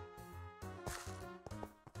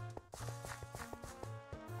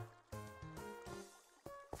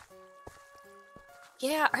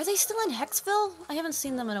 Yeah, are they still in Hexville? I haven't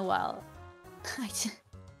seen them in a while.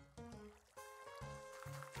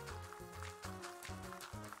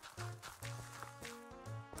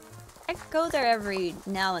 I go there every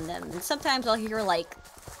now and then, and sometimes I'll hear, like,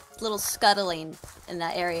 little scuttling in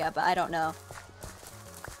that area, but I don't know.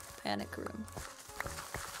 Panic room.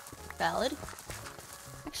 Valid.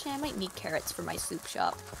 Actually, I might need carrots for my soup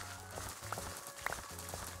shop.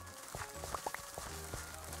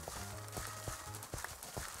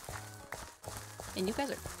 And you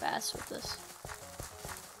guys are fast with this.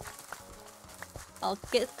 I'll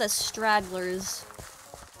get the stragglers.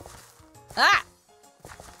 Ah!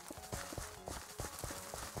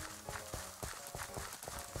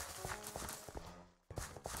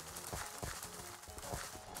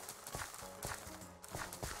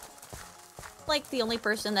 Like the only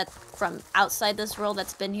person that from outside this world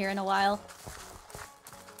that's been here in a while.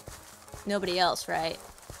 Nobody else, right?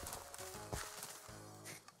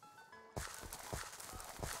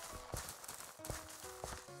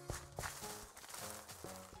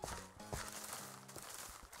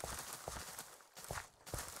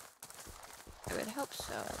 I would hope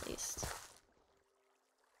so, at least.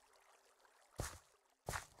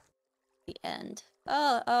 The end.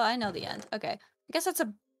 Oh, I know the end. Okay. I guess that's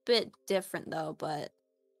a bit different though, but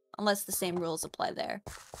unless the same rules apply there.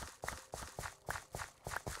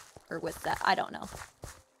 Or with that, I don't know.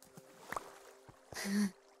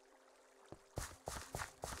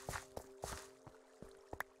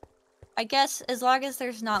 I guess as long as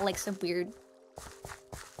there's not like some weird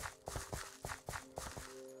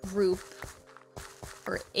group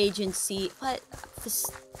or agency, this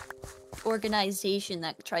organization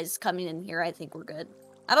that tries coming in here, I think we're good.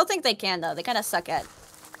 I don't think they can though. They kind of suck at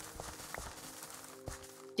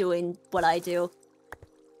doing what I do.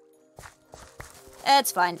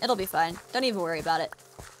 It's fine. It'll be fine. Don't even worry about it.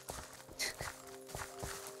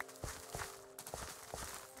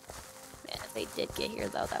 Man, if they did get here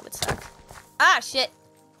though, that would suck. Ah, shit!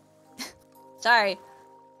 Sorry.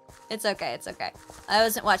 It's okay, it's okay. I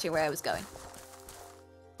wasn't watching where I was going.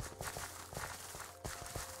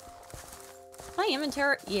 My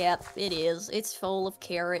inventory? Yep, it is. It's full of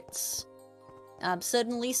carrots. I'm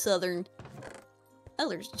suddenly southern. Oh,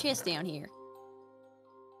 there's a chest down here.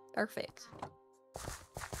 Perfect. Oh,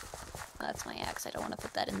 that's my axe. I don't want to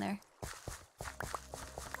put that in there.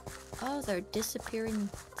 Oh, they're disappearing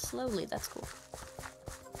slowly. That's cool.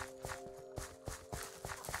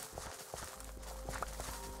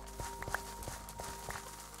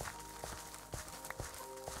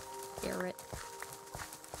 Carrot.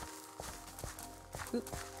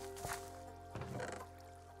 Oop.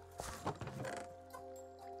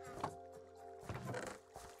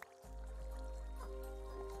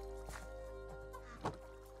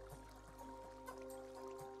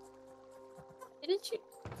 Didn't you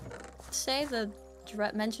say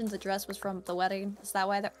mentioned the dress was from the wedding? Is that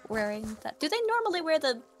why they're wearing that? Do they normally wear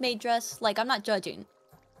the maid dress? Like, I'm not judging.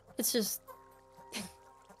 It's just...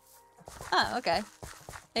 Oh, okay.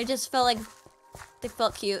 They just felt like... They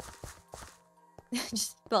felt cute.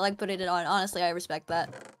 Just felt like putting it on. Honestly, I respect that.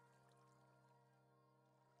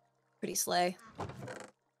 Pretty slay.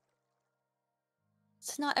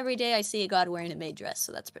 It's not every day I see a god wearing a maid dress,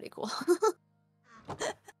 so that's pretty cool.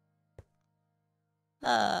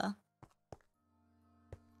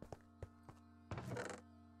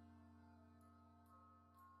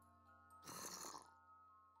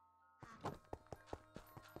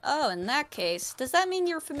 Oh, in that case, does that mean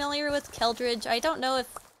you're familiar with Keldridge? I don't know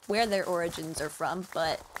where their origins are from,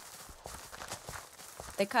 but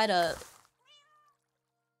they kind of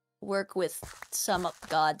work with some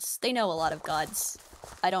gods. They know a lot of gods.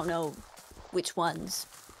 I don't know which ones,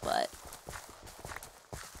 but...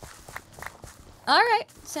 Alright,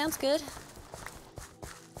 sounds good.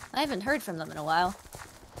 I haven't heard from them in a while.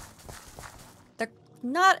 They're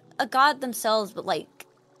not a god themselves, but like...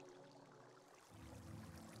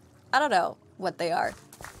 I don't know what they are.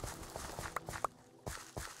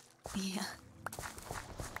 Yeah.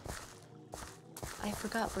 I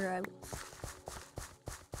forgot where I...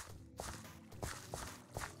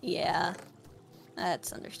 Yeah.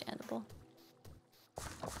 That's understandable.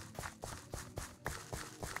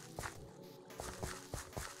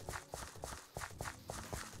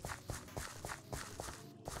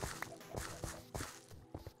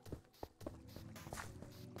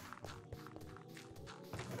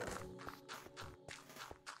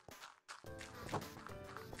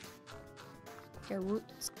 Get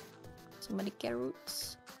roots. Somebody get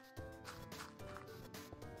roots.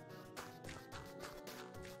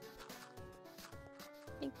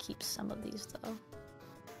 Let me keep some of these though.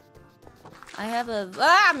 I have a...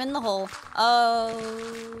 Ah, I'm in the hole. Oh,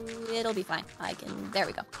 it'll be fine. I can... There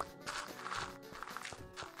we go.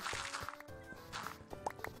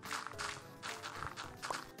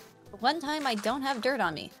 One time I don't have dirt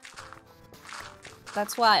on me.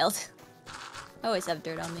 That's wild. I always have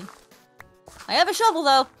dirt on me. I have a shovel,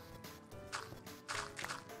 though!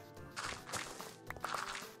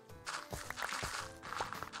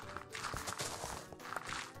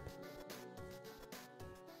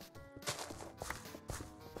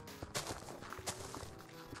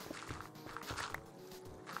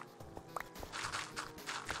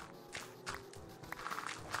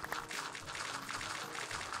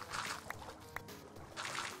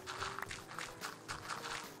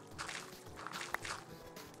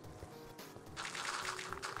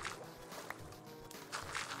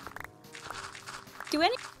 Do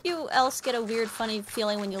any of you else get a weird, funny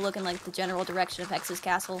feeling when you look in, like, the general direction of Hex's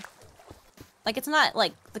castle? Like, it's not,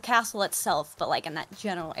 like, the castle itself, but, like, in that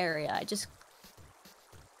general area. I just...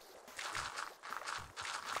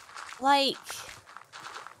 Like...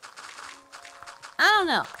 I don't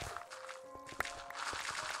know.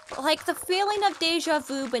 Like, the feeling of deja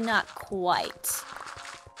vu, but not quite.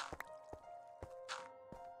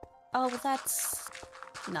 Oh, but that's...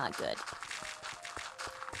 not good.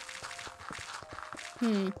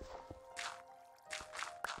 Hmm.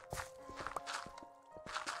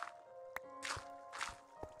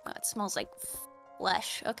 Oh, it smells like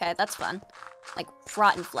flesh. Okay, that's fun. Like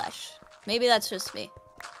rotten flesh. Maybe that's just me.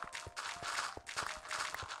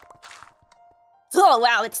 Oh,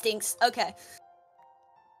 wow, it stinks. Okay.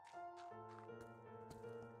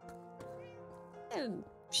 I'm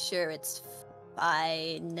sure it's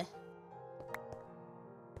fine.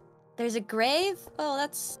 There's a grave? Oh,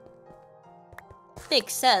 that's...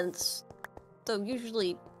 makes sense. Though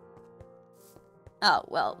usually... Oh,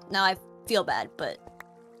 well, now I feel bad, but...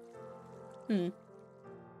 I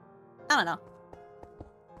don't know.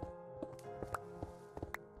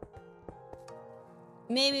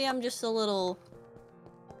 Maybe I'm just a little...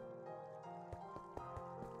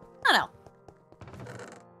 I don't know.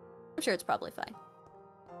 I'm sure it's probably fine.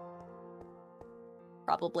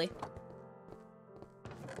 Probably.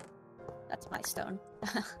 That's my stone.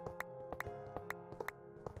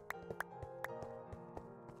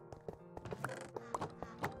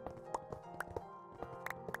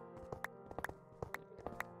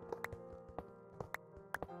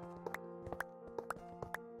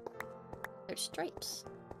 There's stripes.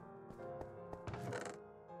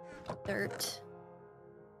 Dirt.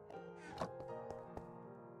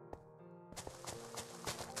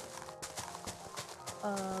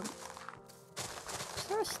 Is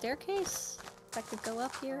there a staircase that could go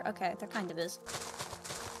up here? Okay, there kind of is.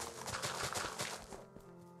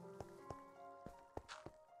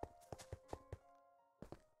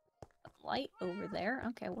 Light over there.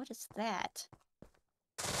 Okay, what is that?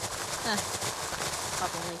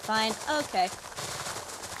 Probably fine. Okay.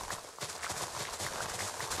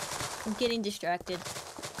 I'm getting distracted.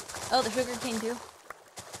 Oh, the sugar cane too.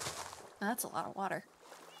 Oh, that's a lot of water.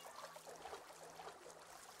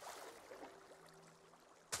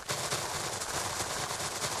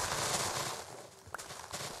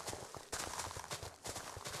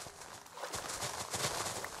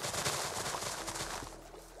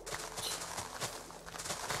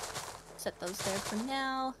 Set those there for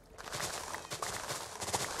now.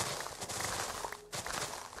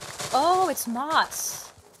 Oh, it's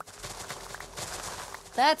moss.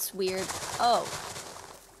 That's weird. Oh.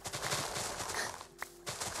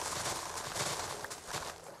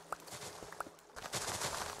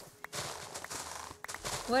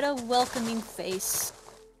 What a welcoming face.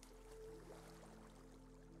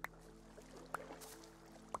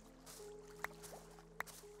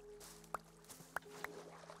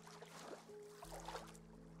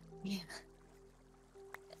 Yeah.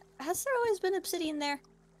 Has there always been obsidian there?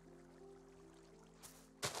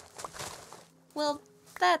 Well,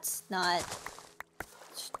 that's not...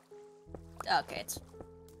 Okay, it's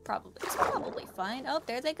probably fine. Oh,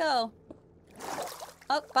 there they go.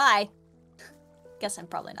 Oh, bye. Guess I'm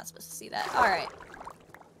probably not supposed to see that. Alright.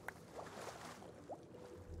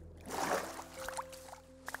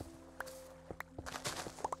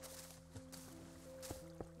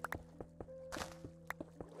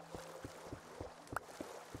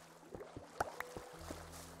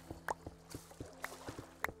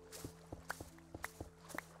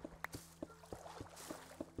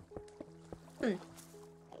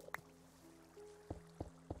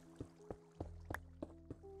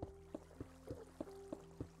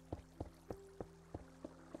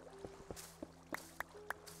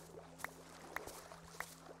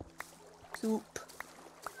 Soup.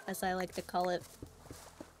 as I like to call it.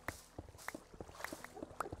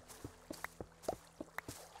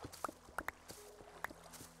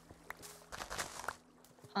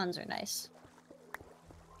 Ponds are nice.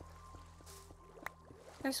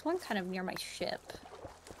 There's one kind of near my ship.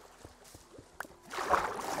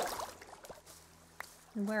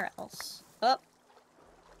 And where else? Oh!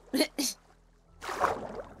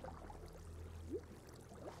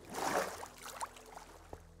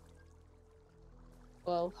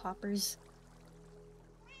 Whoa, hoppers.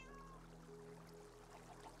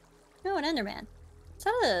 No, an Enderman. Is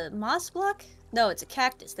that a moss block? No, it's a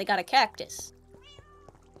cactus. They got a cactus.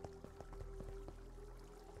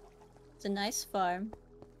 It's a nice farm.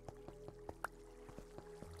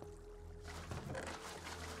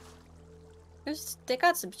 They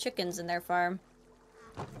got some chickens in their farm.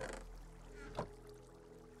 I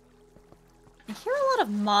hear a lot of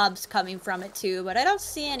mobs coming from it too, but I don't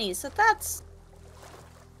see any, so that's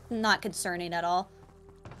not concerning at all.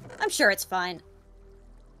 I'm sure it's fine.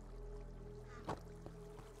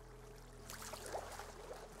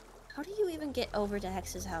 How do you even get over to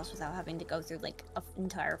Hex's house without having to go through, like, an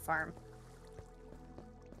entire farm?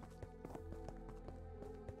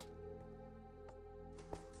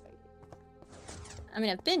 I mean,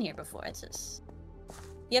 I've been here before, it's just...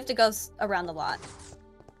 You have to go around the lot.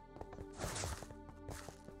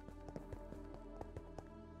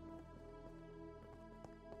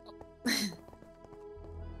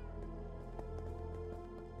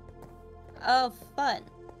 Oh, fun.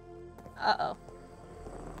 Uh-oh.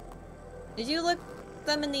 Did you look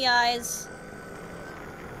them in the eyes?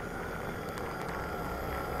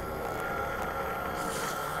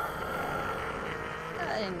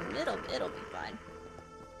 It'll be fine.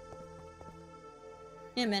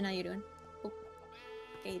 Hey man, how you doing? Oh.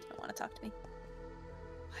 Okay, you don't want to talk to me.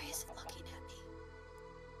 Why is it looking at me?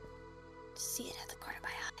 Just see it at the corner of my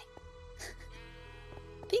eye.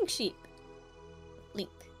 Pink sheep. Link.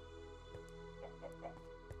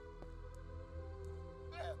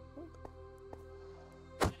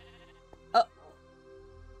 Oh.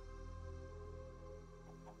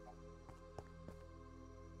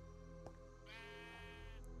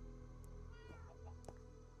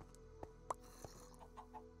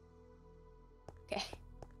 Okay.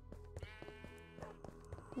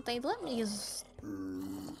 They let me use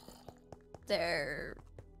their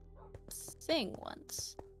thing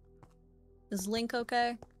once. Is Link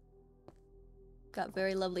okay? Got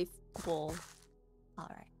very lovely wool.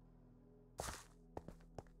 Alright.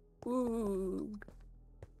 Ooh.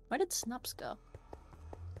 Where did Snups go?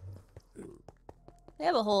 They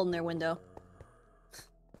have a hole in their window.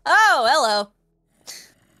 Oh, hello!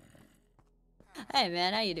 Hey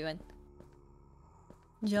man, how you doing?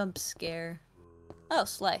 Jump scare. Oh,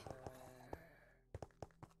 Slay.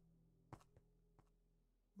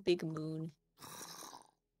 Big moon.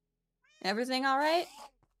 Everything alright?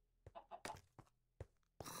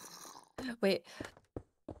 Wait.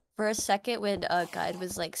 For a second when Guide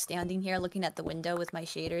was like standing here looking at the window with my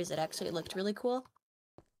shaders, it actually looked really cool.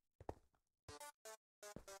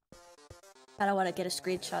 I don't want to get a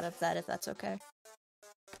screenshot of that if that's okay.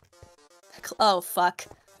 Oh, fuck.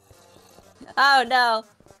 Oh, no!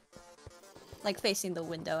 Like, facing the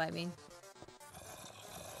window, I mean.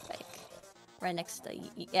 Like, right next to...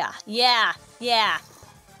 Yeah, yeah, yeah!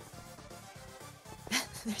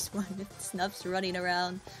 There's one with Snups running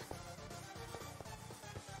around.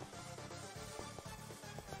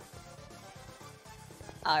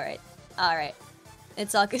 Alright, alright.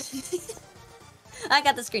 It's all good. I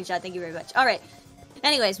got the screenshot, thank you very much. Alright.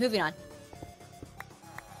 Anyways, moving on.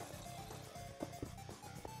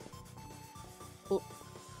 Oh.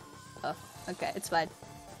 Oh, okay, it's fine.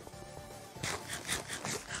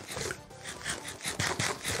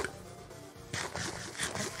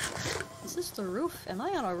 Is this the roof? Am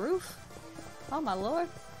I on a roof? Oh my lord.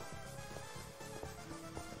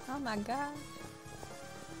 Oh my god.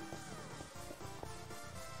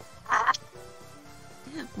 Ah.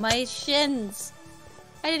 My shins!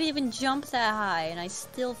 I didn't even jump that high and I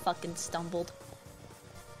still fucking stumbled.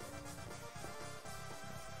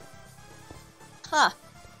 Huh.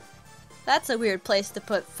 That's a weird place to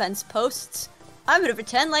put fence posts. I'm gonna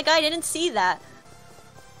pretend like I didn't see that.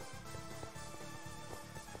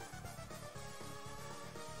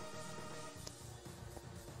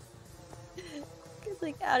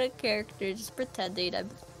 Like, out of character, just pretending. I'm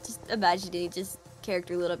just imagining just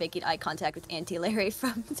character Little making eye contact with Auntie Larry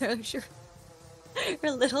from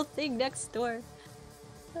her little thing next door.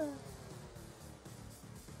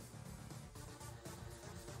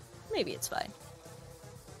 Maybe it's fine.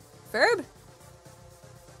 Verb?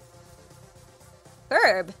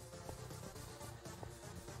 Verb?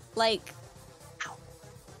 Like... Ow.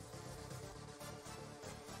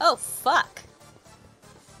 Oh, fuck.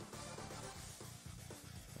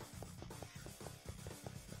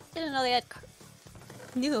 Didn't know they had...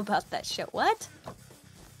 knew about that shit. What?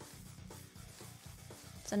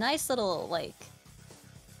 It's a nice little, like...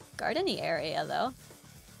 gardeny area, though.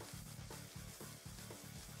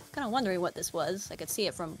 Kind of wondering what this was. I could see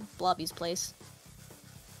it from Blobby's place.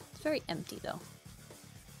 It's very empty, though.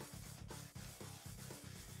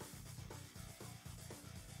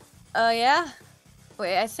 Oh, yeah?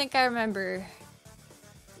 Wait, I think I remember...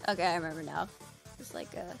 Okay, I remember now. It's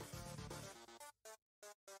like a...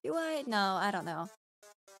 Do I? No, I don't know.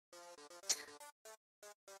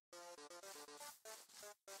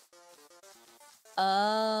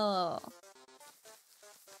 Oh.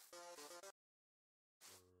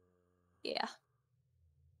 Yeah.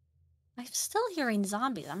 I'm still hearing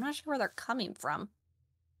zombies. I'm not sure where they're coming from.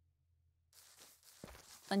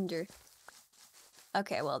 Under.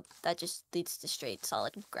 Okay, well, that just leads to straight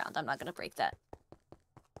solid ground. I'm not gonna break that.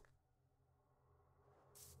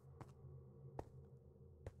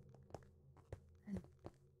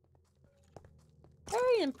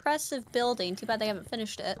 Very impressive building. Too bad they haven't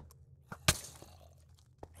finished it.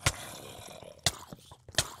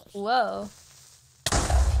 Whoa.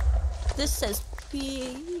 This says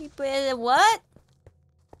what?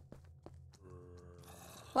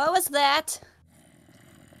 What was that?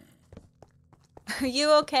 Are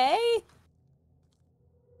you okay?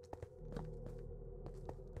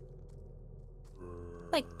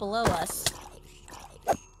 Like below us.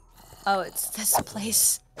 Oh, it's this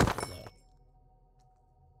place.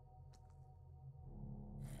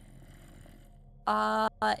 I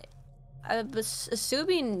was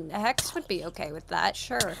assuming Hex would be okay with that,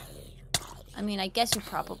 sure. I mean, I guess you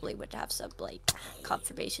probably would have some, like,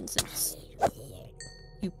 confirmation since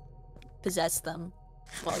you possess them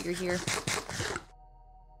while you're here.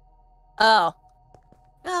 Oh.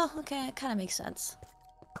 Oh, okay, it kind of makes sense.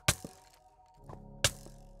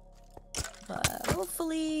 But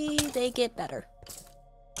hopefully they get better.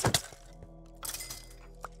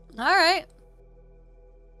 Alright.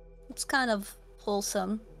 It's kind of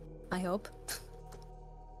wholesome, I hope.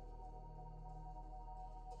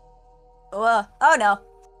 Oh no.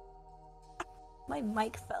 My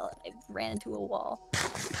mic fell and I ran into a wall.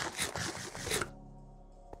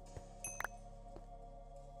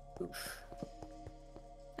 Oof.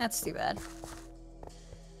 That's too bad.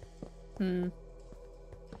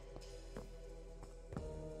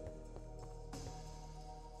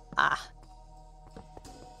 Ah.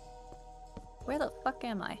 Where the fuck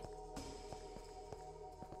am I?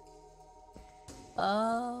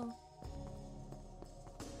 Oh.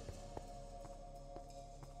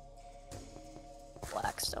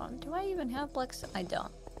 Blackstone. Do I even have Blackstone? I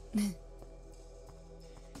don't.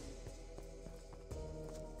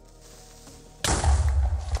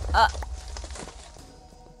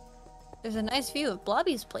 There's a nice view of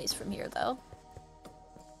Blobby's place from here, though.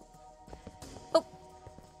 Oh!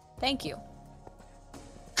 Thank you.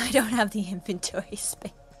 I don't have the inventory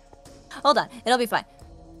space. Hold on, it'll be fine.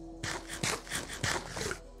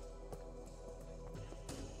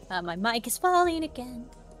 My mic is falling again.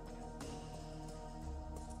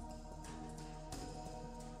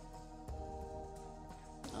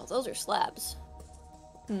 Oh, those are slabs.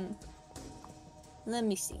 Let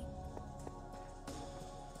me see.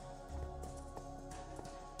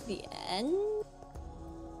 The end?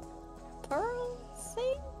 Pearl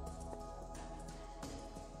thing?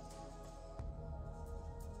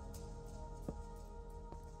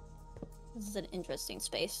 This is an interesting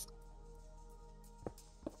space.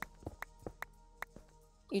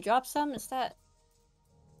 You dropped some? Is that...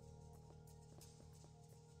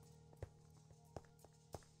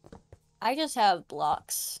 I just have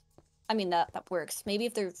blocks. I mean, that works. Maybe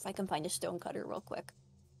if I can find a stone cutter real quick.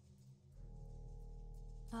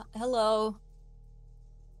 Hello.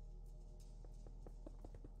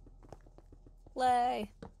 Play.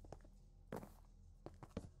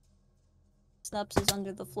 Snups is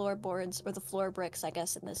under the floorboards, or the floor bricks, I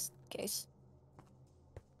guess, in this case.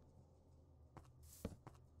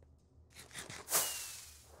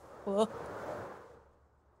 Whoa.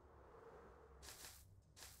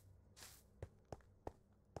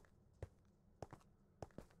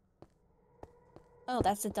 Oh,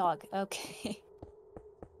 that's a dog. Okay.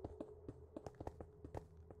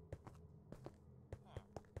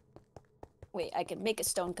 Wait, I can make a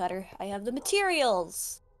stone cutter. I have the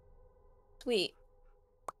materials! Sweet.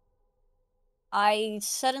 I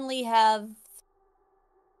suddenly have...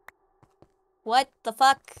 What the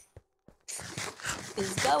fuck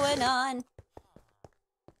is going on?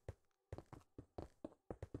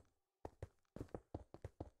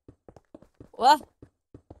 What?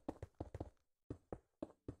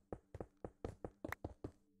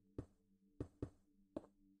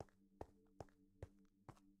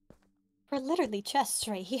 We're literally chests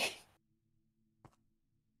right here.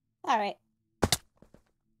 Alright.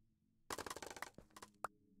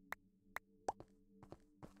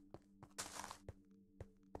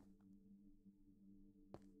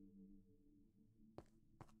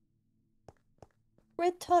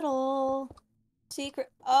 Red Tuttle.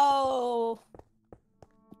 Secret. Oh.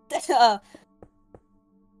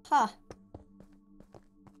 Huh.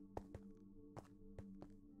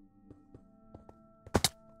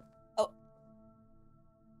 Oh.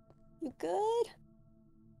 You good?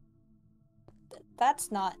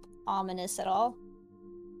 That's not ominous at all.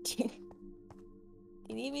 Do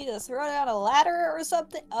you need me to throw down a ladder or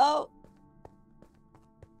something? Oh.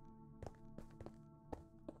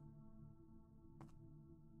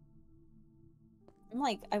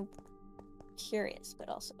 I'm curious, but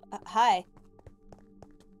also... hi.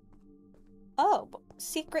 Oh,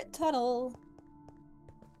 secret tunnel.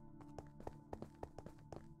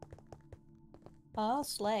 Oh,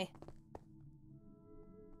 slay.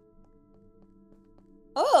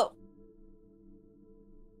 Oh!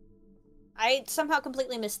 I somehow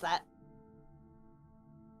completely missed that.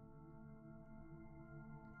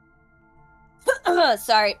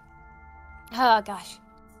 Sorry. Oh, gosh.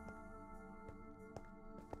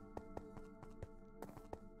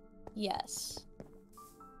 Yes.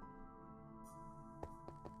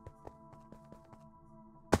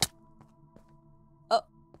 Oh.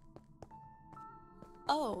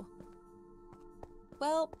 Oh.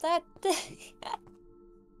 Well, that...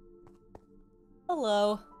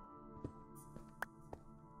 Hello.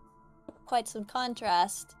 Quite some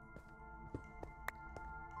contrast.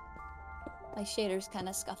 My shaders kind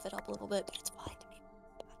of scuffed it up a little bit, but it's fine to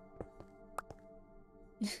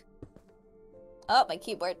me. Oh, my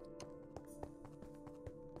keyboard.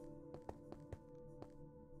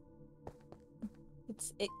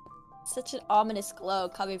 It's such an ominous glow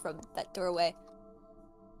coming from that doorway.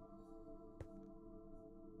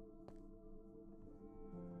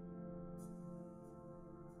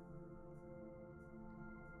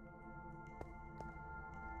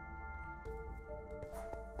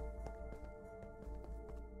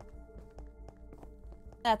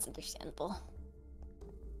 That's understandable.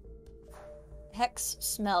 Hex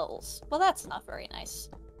smells. Well, that's not very nice.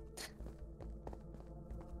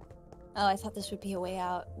 Oh, I thought this would be a way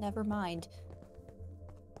out. Never mind.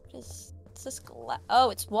 What is this oh,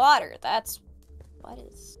 it's water. That's... what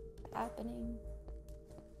is happening?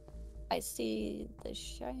 I see the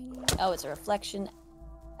shiny... oh, it's a reflection.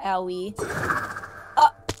 Owie.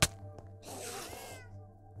 Oh!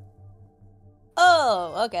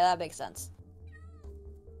 Oh, okay, that makes sense.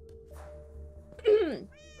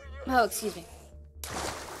 Oh, excuse me.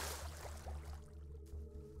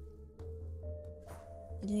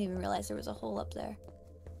 I didn't even realize there was a hole up there.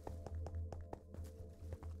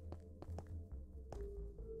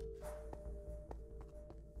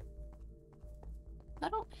 I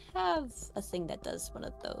don't have a thing that does one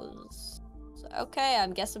of those. So, okay, I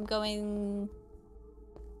guess I'm going...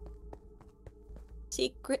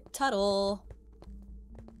 Secret Tuttle.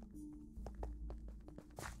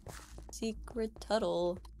 Secret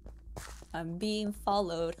Tuttle. I'm being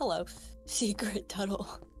followed. Hello. Secret Tuttle.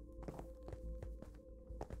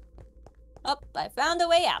 Oh, I found a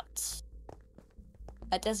way out.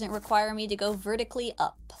 That doesn't require me to go vertically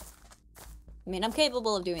up. I mean, I'm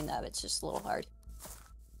capable of doing that, it's just a little hard.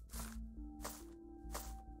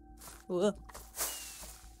 Whoa.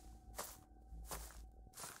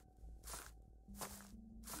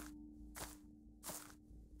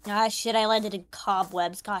 Ah, shit, I landed in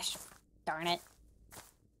cobwebs. Gosh, darn it.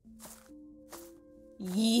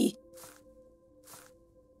 Yee.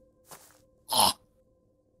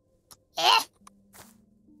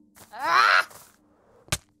 Ah!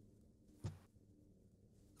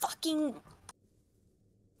 Fucking...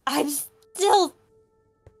 I'm still...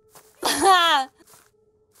 The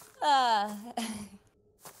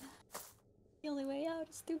only way out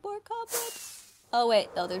is through more cobwebs. Oh wait,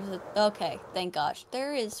 no, there's a... okay, thank gosh.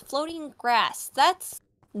 There is floating grass. That's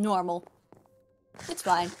normal. It's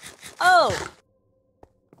fine. Oh!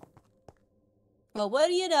 Well, what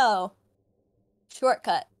do you know?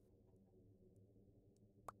 Shortcut.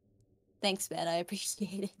 Thanks, man. I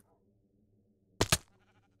appreciate it.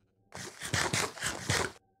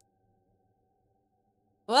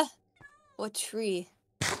 What? What tree?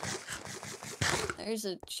 There's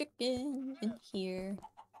a chicken in here.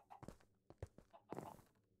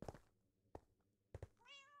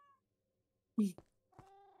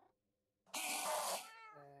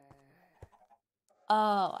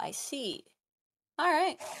 Oh, I see.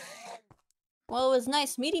 Alright. Well, it was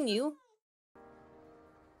nice meeting you.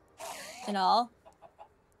 And all.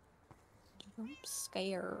 Jump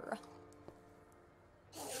scare.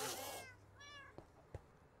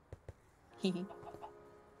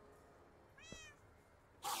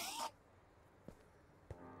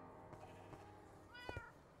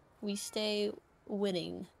 We stay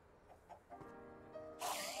winning.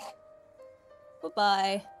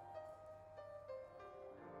 Bye-bye.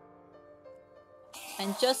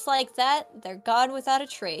 And just like that, they're gone without a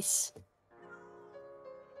trace.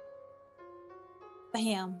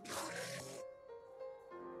 Bam.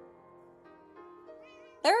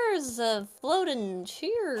 There's a floating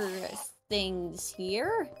cheer things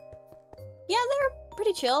here. Yeah, they're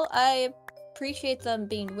pretty chill. I appreciate them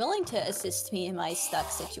being willing to assist me in my stuck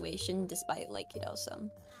situation, despite, like, you know, some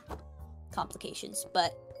complications.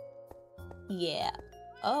 But, yeah.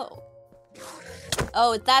 Oh.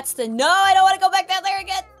 Oh, that's the— No, I don't want to go back down there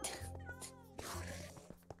again!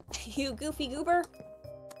 You goofy goober.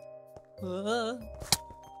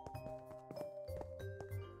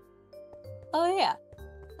 Oh yeah.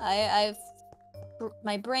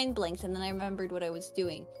 My brain blinked and then I remembered what I was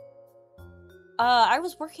doing. I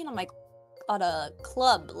was working on a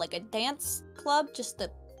club, like a dance club, just a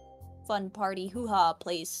fun party hoo-ha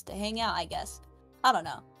place to hang out, I guess. I don't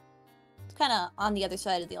know. It's kind of on the other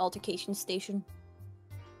side of the altercation station.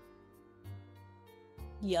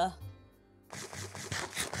 Yeah.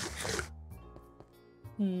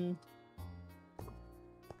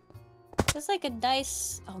 It's like a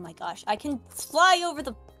nice— oh my gosh, I can fly over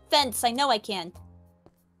the fence. I know I can.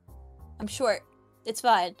 I'm short. It's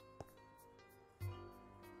fine.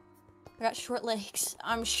 I got short legs.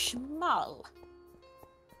 I'm small.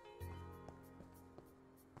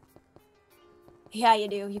 Yeah, you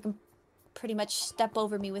do. You can pretty much step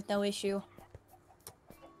over me with no issue.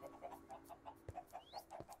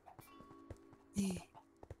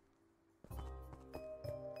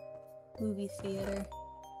 Movie theater.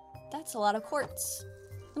 That's a lot of quartz.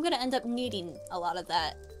 I'm gonna end up needing a lot of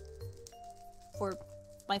that for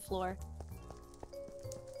my floor.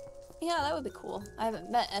 Yeah, that would be cool. I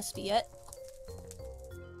haven't met Espy yet.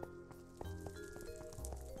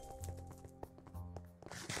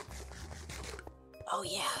 Oh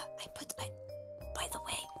yeah, by the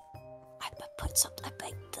way, I put some—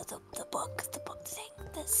 the book thing,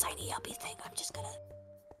 the signy uppy thing. I'm just gonna—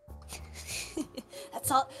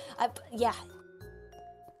 that's all. Yeah.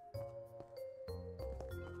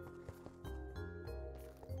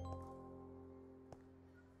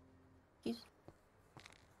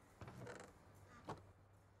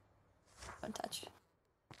 One touch.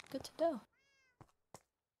 Good to know.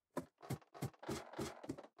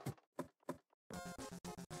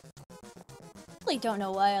 Really don't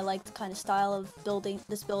know why I like the kind of style of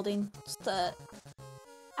this building. Just a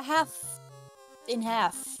half in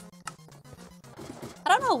half. I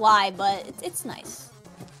don't know why, but it's nice.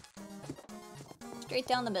 Straight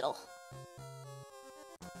down the middle.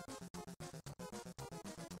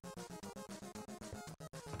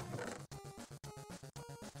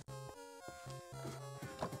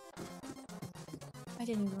 I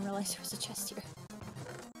didn't even realize there was a chest here.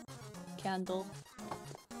 Candle.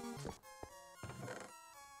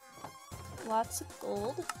 Lots of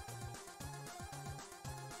gold.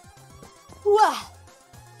 Wah!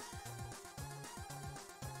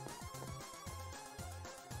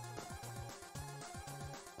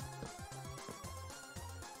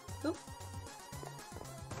 Oop.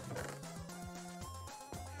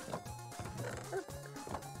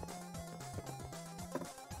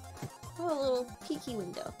 Oh, a little peeky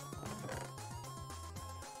window.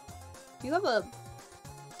 You have a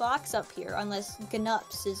box up here, unless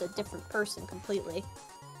Gnups is a different person completely.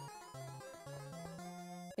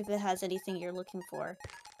 If it has anything you're looking for.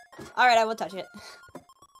 Alright, I will touch it.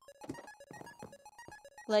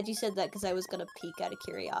 Glad you said that, because I was gonna peek out of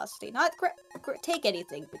curiosity. Not take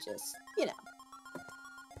anything, but just, you know.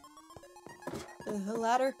 The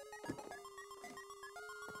ladder.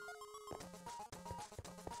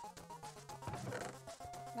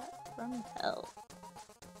 Rat from hell.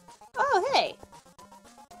 Oh, hey!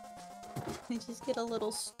 I just get a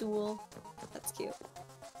little stool. That's cute.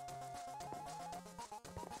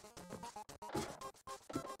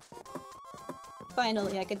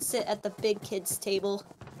 Finally, I could sit at the big kids' table.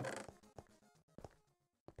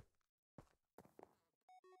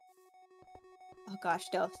 Oh gosh,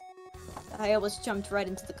 no. I almost jumped right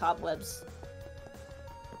into the cobwebs.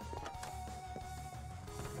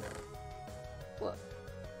 Whoa.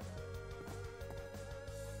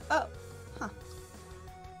 Oh. Huh.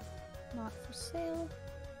 Not for sale.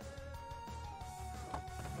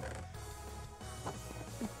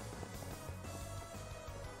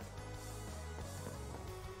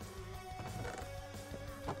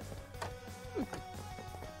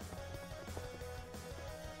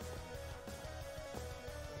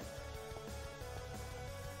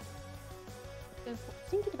 I'm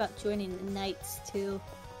thinking about joining the Knights too.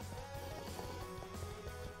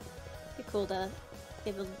 Be cool to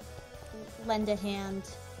lend a hand.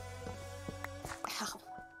 Ow.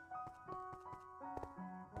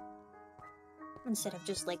 Instead of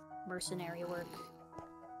just like mercenary work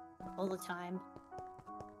all the time.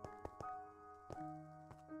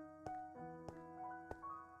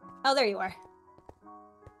 Oh, there you are.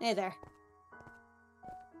 Hey there.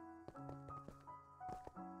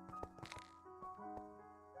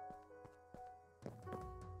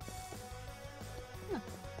 Huh.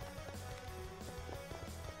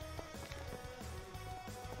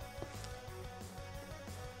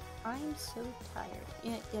 I'm so tired.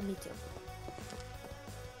 Yeah, me too.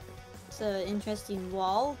 It's an interesting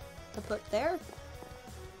wall to put there.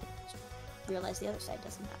 Just realize the other side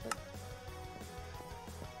doesn't have it.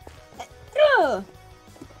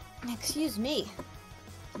 Excuse me.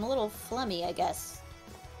 I'm a little flummy, I guess.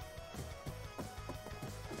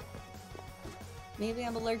 Maybe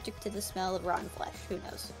I'm allergic to the smell of rotten flesh. Who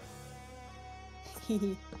knows?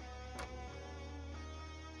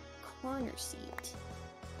 Corner seat.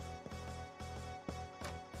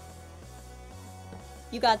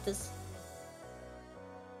 You got this.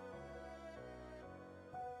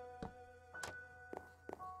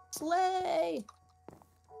 Slay!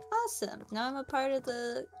 Awesome. Now I'm a part of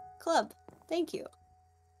the club. Thank you.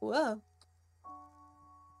 Whoa.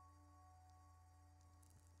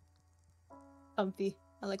 Comfy.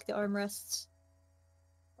 I like the armrests.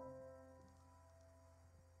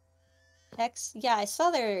 X? Yeah, I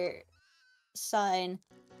saw their sign.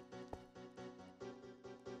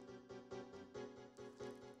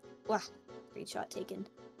 Wow. Great shot taken.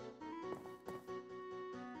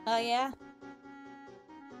 Oh, yeah?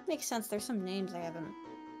 Makes sense. There's some names I haven't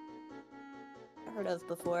heard of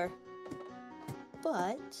before.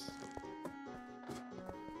 But...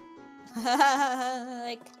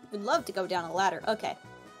 like, would love to go down a ladder. Okay.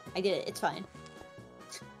 I did it. It's fine.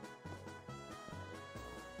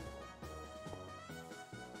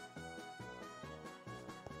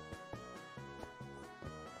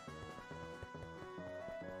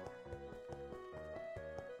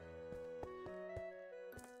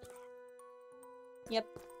 Yep.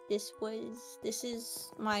 This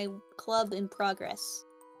is my club in progress.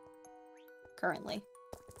 Currently.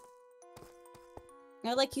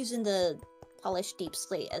 I like using the polished deep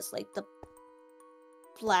slate as like the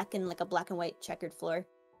black and like a black and white checkered floor.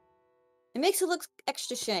 It makes it look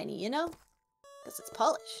extra shiny, you know? Because it's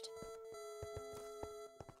polished.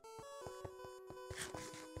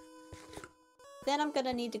 Then I'm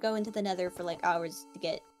gonna need to go into the nether for like hours to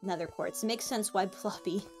get nether quartz. It makes sense why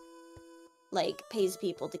Floppy like pays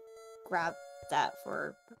people to grab that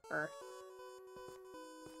for her.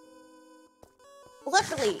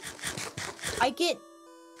 Luckily,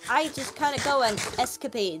 I just kind of go on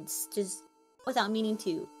escapades, just without meaning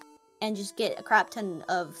to, and just get a crap ton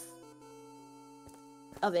of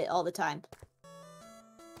it all the time.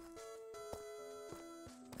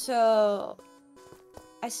 So,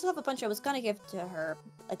 I still have a bunch I was gonna give to her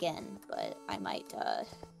again, but I might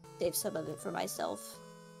save some of it for myself.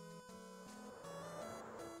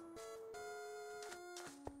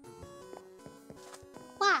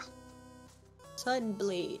 Wah!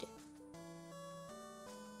 Sunblade.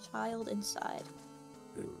 Child inside.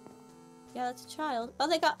 Yeah, that's a child. Oh,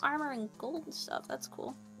 they got armor and gold and stuff. That's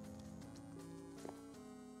cool.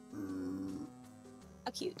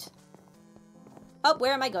 How cute. Oh,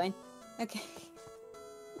 where am I going? Okay.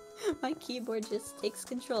 My keyboard just takes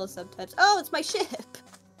control sometimes. Oh, it's my ship!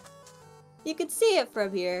 You can see it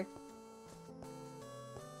from here.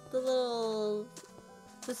 The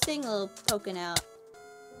thing poking out.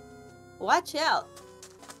 Watch out!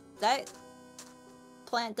 That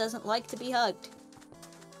plant doesn't like to be hugged.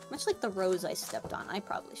 Much like the rose I stepped on. I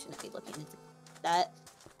probably shouldn't be looking into that.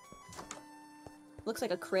 Looks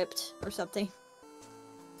like a crypt or something.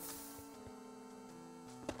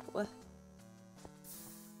 What?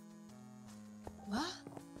 What?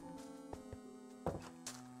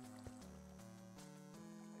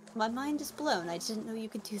 My mind is blown. I didn't know you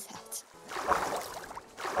could do that.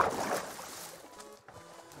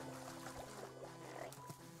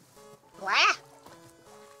 Wah!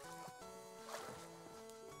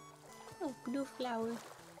 Oh, blue flower.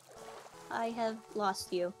 I have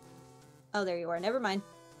lost you. Oh, there you are. Never mind.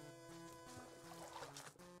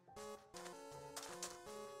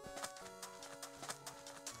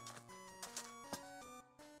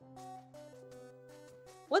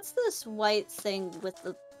 What's this white thing with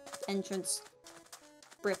the entrance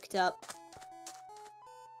bricked up?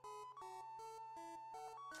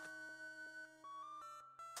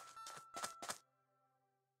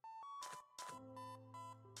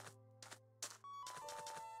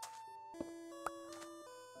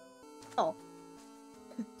 hell?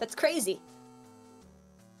 That's crazy.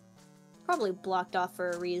 Probably blocked off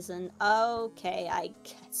for a reason. Okay, I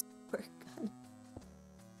guess we're gonna...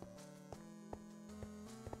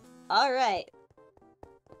 Alright.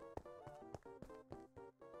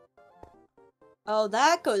 Oh,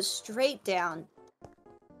 that goes straight down.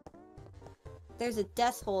 There's a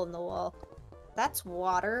death hole in the wall. That's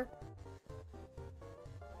water.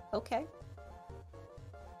 Okay.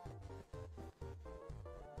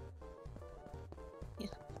 Yeah.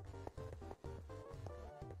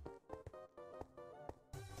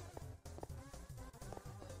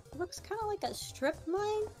 It looks kind of like a strip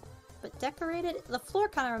mine, but decorated. The floor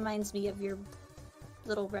kind of reminds me of your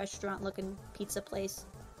little restaurant-looking pizza place.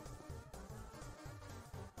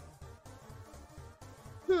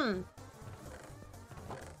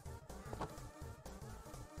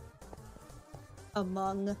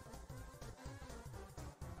 Among. I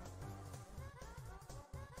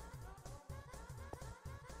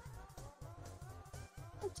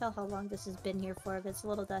can't tell how long this has been here for, but it's a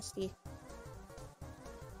little dusty.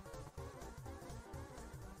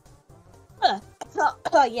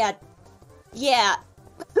 Oh, yeah. Yeah.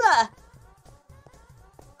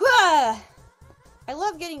 I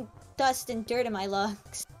love getting dust and dirt in my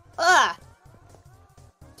lungs.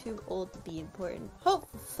 Too old to be important.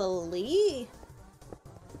 Hopefully.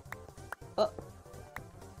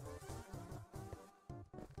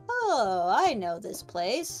 Oh, I know this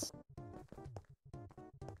place.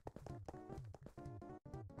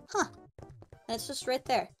 Huh. And it's just right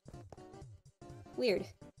there. Weird.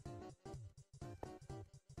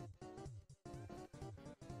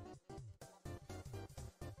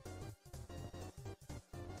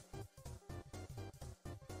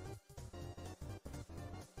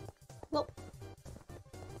 Well.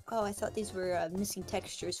 Oh, I thought these were missing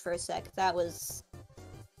textures for a sec. That was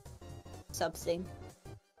something.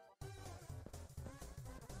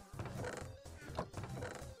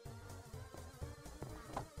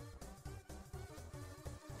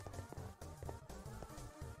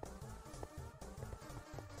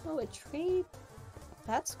 Oh, a tree?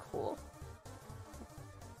 That's cool.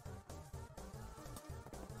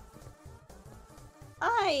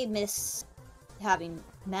 I miss having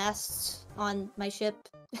masts on my ship.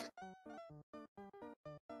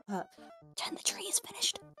 Jen, the tree is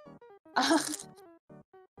finished.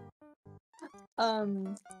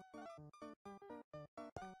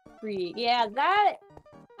 Tree. Yeah, that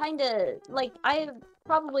kinda, like, I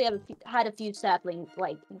probably have had a few saplings,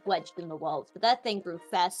 like, wedged in the walls, but that thing grew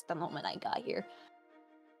fast the moment I got here.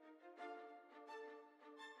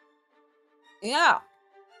 Yeah.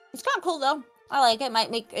 It's kinda cool, though. I like it.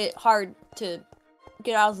 Might make it hard to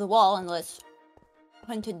get out of the wall unless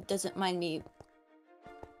Hunted doesn't mind me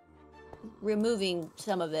removing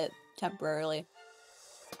some of it temporarily.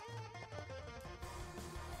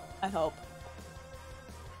 I hope.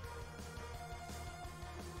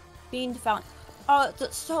 Fiend found. Oh,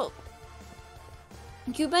 so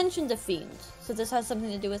you mentioned the fiends, so this has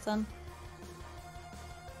something to do with them.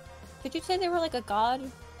 Did you say they were like a god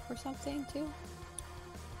or something too?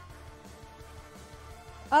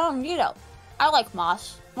 You know, I like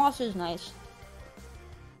moss. Moss is nice.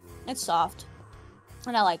 It's soft,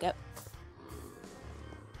 and I like it.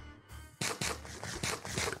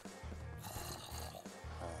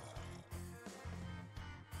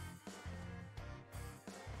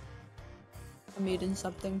 I'm eating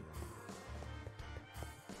something.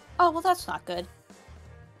 Oh, well, that's not good.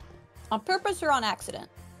 On purpose or on accident?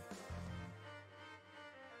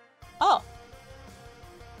 Oh.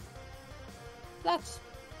 That's...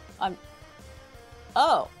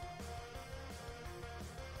 Oh.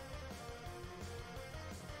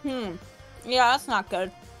 Yeah, that's not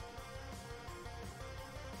good.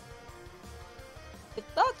 But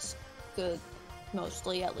that's good.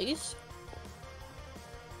 Mostly, at least.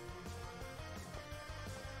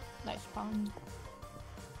 Nice pond.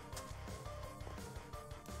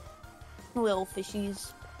 Little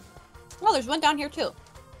fishies. Oh, there's one down here too.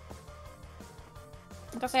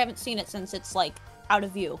 I guess I haven't seen it since it's like out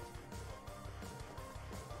of view.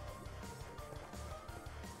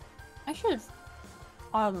 I should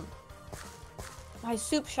my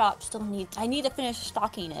soup shop still needs, I need to finish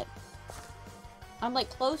stocking it. I'm like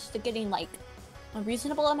close to getting like a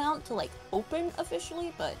reasonable amount to like open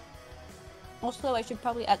officially, but also I should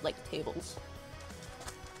probably add like tables.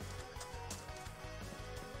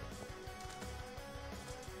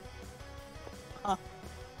 Huh.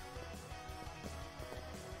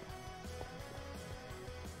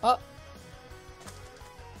 Oh.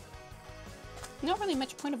 Not really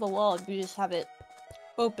much point of a wall if you just have it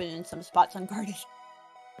open in some spots unguarded.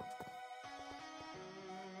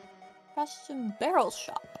 Custom barrel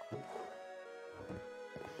shop.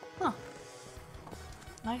 Huh.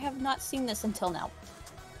 I have not seen this until now.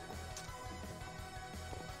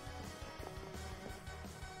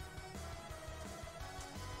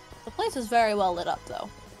 The place is very well lit up, though.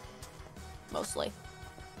 Mostly.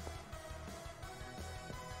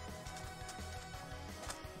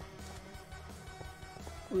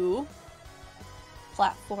 Ooh.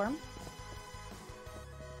 Platform.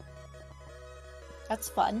 That's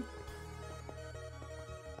fun.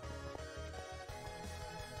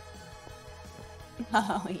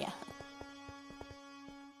 Oh, yeah.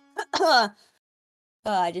 Oh,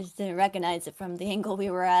 I just didn't recognize it from the angle we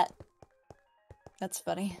were at. That's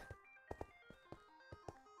funny.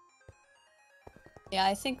 Yeah,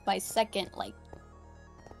 I think my second, like,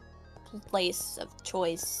 place of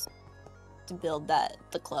choice to build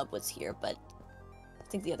the club was here, but I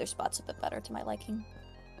think the other spot's a bit better to my liking.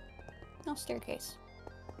 No staircase.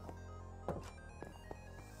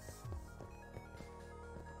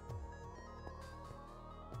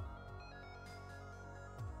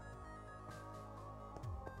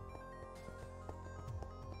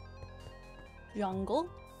 Jungle.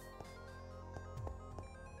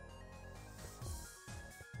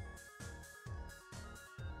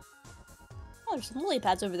 Oh, there's some lily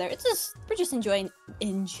pads over there. It's just we're just enjoying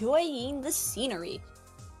the scenery.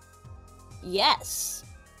 Yes.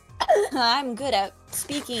 I'm good at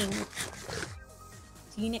speaking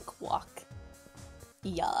scenic walk.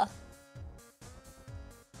 Yeah.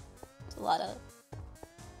 It's a lot of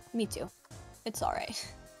me too. It's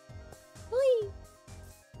alright. Whee!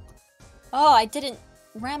 Oh, I didn't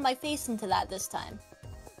ram my face into that this time.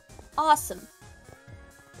 Awesome.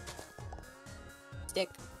 Stick.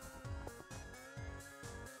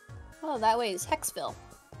 Oh, that way is Hexville.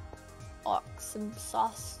 Awesome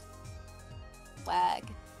sauce. Wag.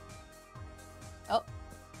 Oh.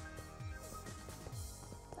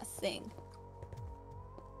 A thing.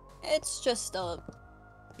 It's just a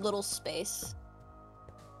little space.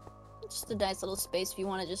 Just a nice little space if you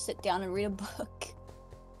want to just sit down and read a book.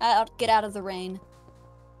 Get out of the rain.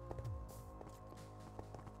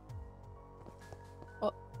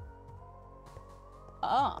 Oh.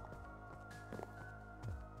 Oh.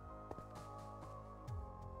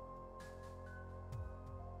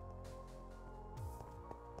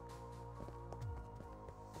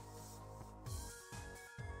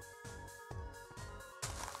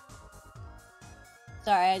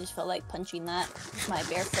 Sorry, I just felt like punching that with my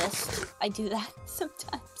bare fist. I do that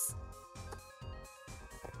sometimes.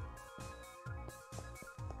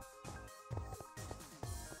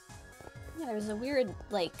 Yeah, there's a weird,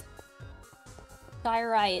 like,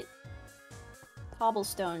 diorite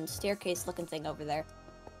cobblestone staircase looking thing over there.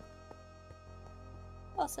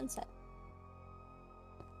 Oh, sunset.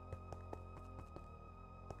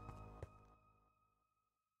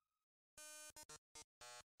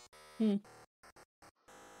 Hmm.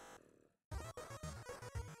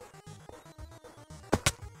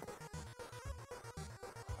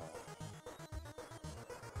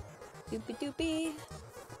 Doopy doopy.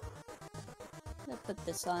 I'm gonna put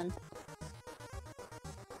this on.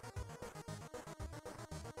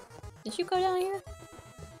 Did you go down here?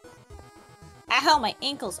 Ow, my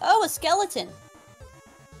ankles. Oh, a skeleton!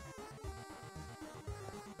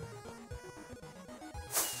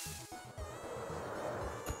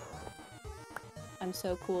 I'm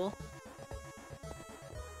so cool.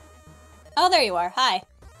 Oh, there you are. Hi.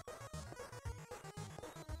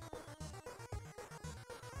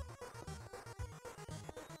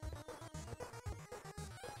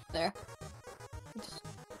 There. Just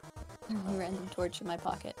a random torch in my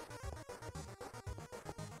pocket.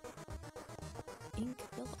 Ink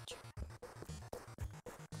Village.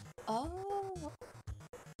 Oh.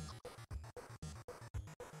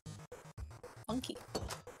 Funky.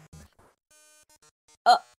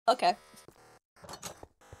 Oh, okay.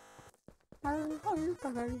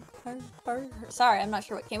 Sorry, I'm not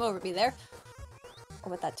sure what came over me there. Or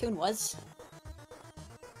what that tune was.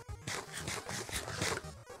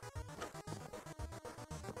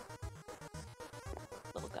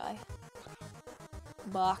 Little guy.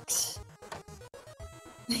 Box.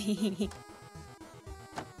 I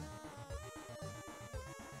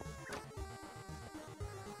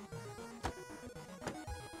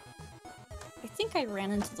think I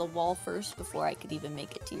ran into the wall first before I could even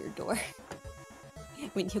make it to your door.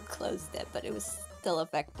 When you closed it, but it was still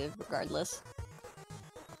effective regardless.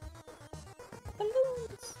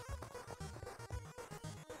 Balloons!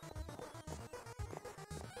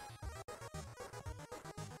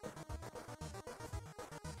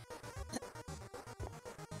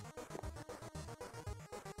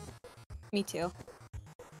 Me too.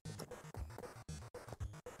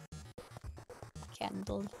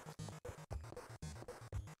 candle.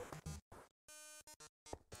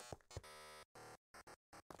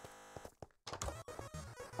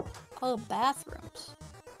 Oh, bathrooms.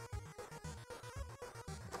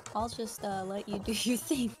 I'll just let you do your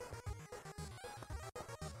thing.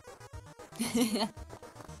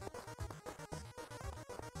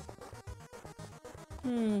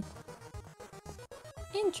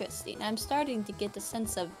 Interesting. I'm starting to get the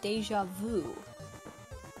sense of deja vu.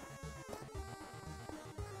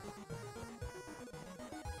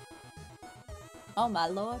 Oh my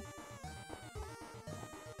lord.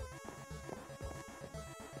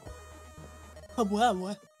 Oh,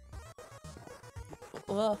 wow.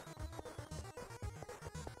 Whoa.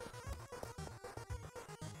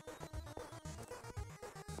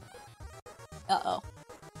 Uh-oh.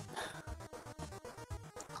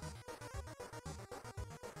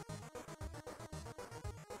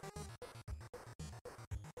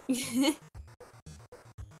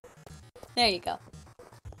 There you go.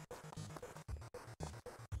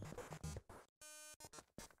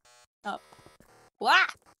 Oh. Wah!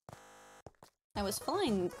 I was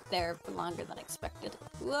flying there for longer than expected.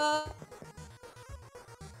 Whoa!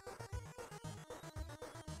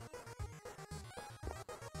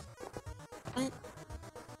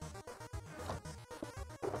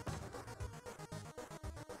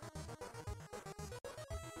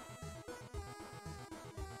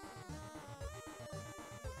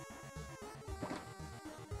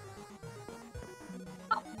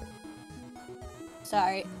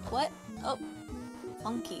 Sorry. What? Oh.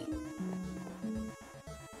 Funky.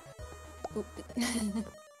 Oop.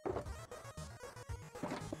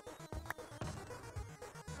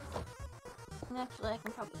 Actually, I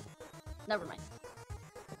can probably... Never mind.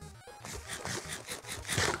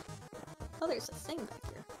 Oh, there's a thing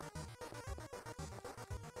back here.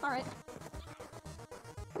 Alright.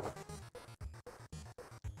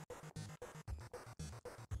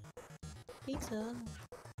 Pizza.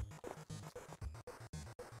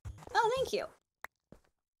 Oh, thank you!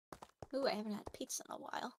 Ooh, I haven't had pizza in a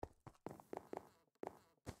while.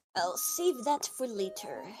 I'll save that for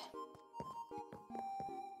later.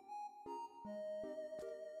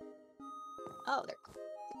 Oh, they're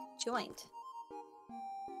joined.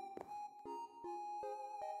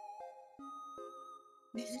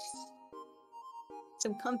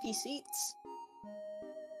 Some comfy seats.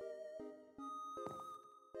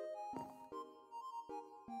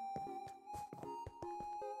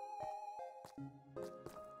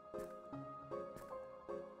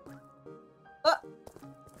 Oh!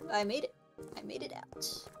 I made it. I made it out.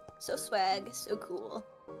 So swag, so cool.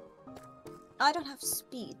 I don't have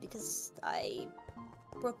speed because I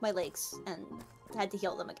broke my legs and had to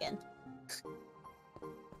heal them again.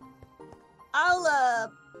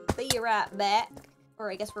 I'll, be right back.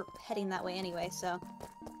 Or I guess we're heading that way anyway, so...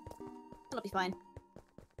 it'll be fine.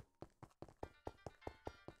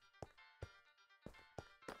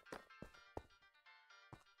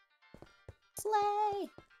 Slay!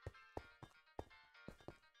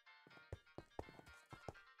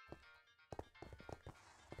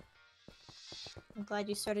 I'm glad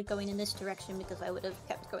you started going in this direction because I would have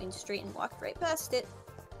kept going straight and walked right past it.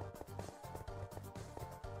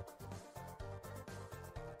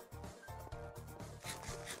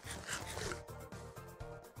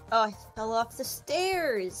 Oh, I fell off the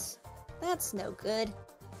stairs! That's no good.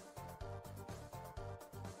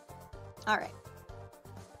 Alright.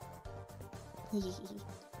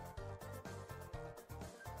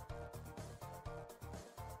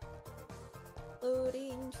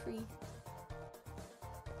 Loading tree.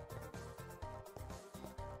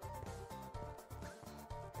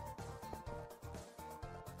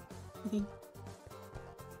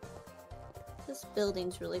 This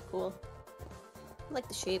building's really cool. I like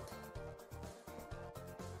the shape.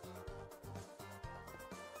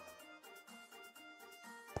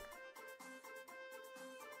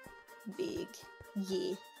 Big.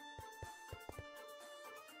 Yeah.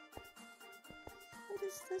 What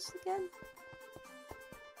is this again?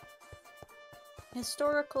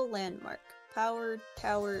 Historical landmark. Power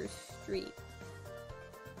Tower Street.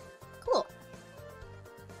 Cool.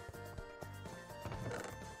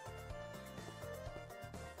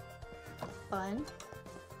 Fun.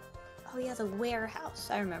 Oh yeah, the warehouse.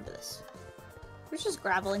 I remember this. There's just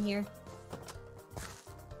gravel in here.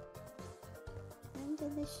 End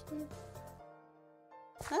initiative.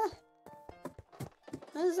 Ah!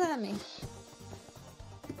 What does that mean?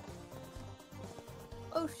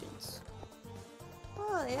 Potions.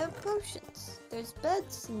 Oh, they have potions. There's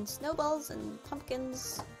beds and snowballs and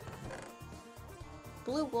pumpkins.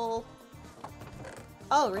 Blue wool.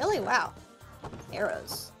 Oh, really? Wow.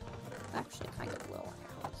 Arrows. Actually, kind of low on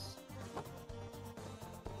arrows.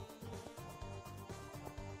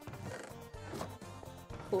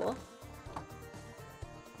 Cool.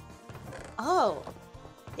 Oh,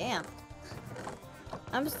 damn.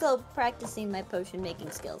 I'm still practicing my potion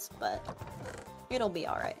making skills, but it'll be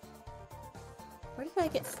alright. Where did I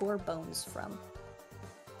get 4 bones from?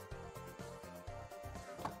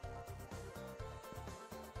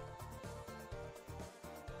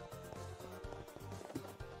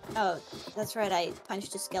 Oh, that's right, I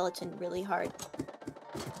punched a skeleton really hard.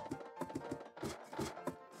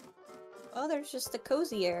 Oh, there's just a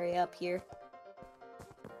cozy area up here.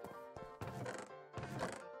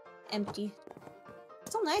 Empty.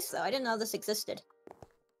 Still nice though, I didn't know this existed.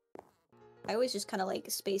 I always just kind of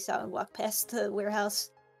like space out and walk past the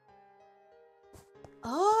warehouse.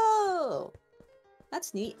 Oh!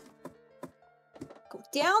 That's neat. Go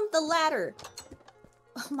down the ladder!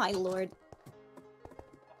 Oh my lord.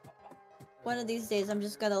 One of these days I'm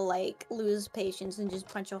just gonna like lose patience and just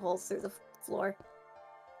punch a hole through the floor.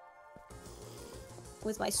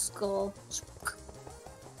 With my skull.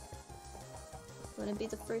 Wouldn't be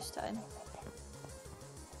the first time.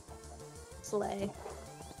 Slay.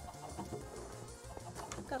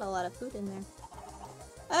 I've got a lot of food in there.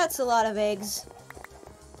 That's a lot of eggs.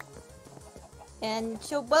 And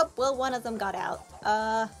so, well, one of them got out.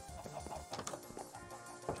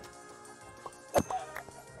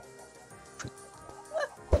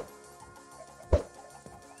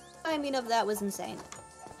 Timing of that was insane.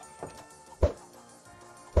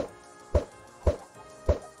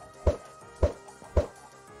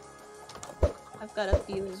 I've got a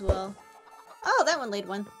few as well. Oh, that one laid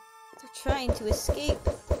one. They're trying to escape.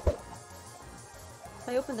 If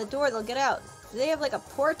I open the door, they'll get out. Do they have like a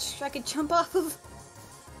porch I could jump off of?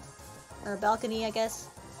 Or a balcony, I guess.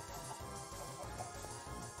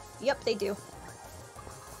 Yep, they do.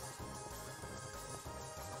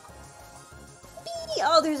 Bee!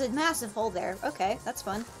 Oh, there's a massive hole there. Okay, that's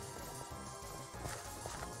fun.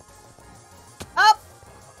 Up!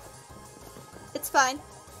 It's fine.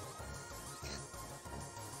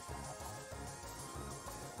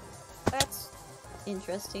 That's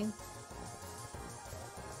interesting.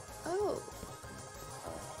 Oh.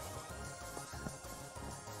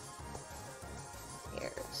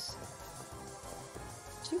 Stairs.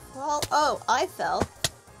 Did you fall? Oh, I fell.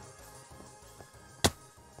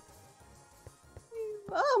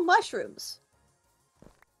 Oh, mushrooms.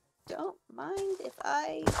 Don't mind if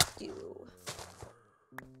I do.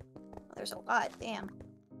 Oh, there's a lot, damn.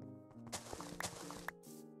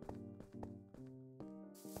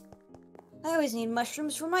 I always need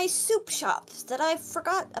mushrooms for my soup shops that I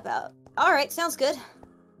forgot about. Alright, sounds good.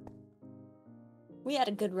 We had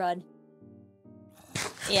a good run.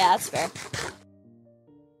 Yeah, that's fair.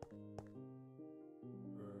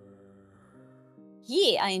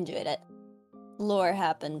 Yeah, I enjoyed it. Lore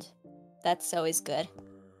happened. That's always good.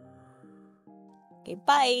 Okay,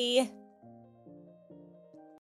 bye!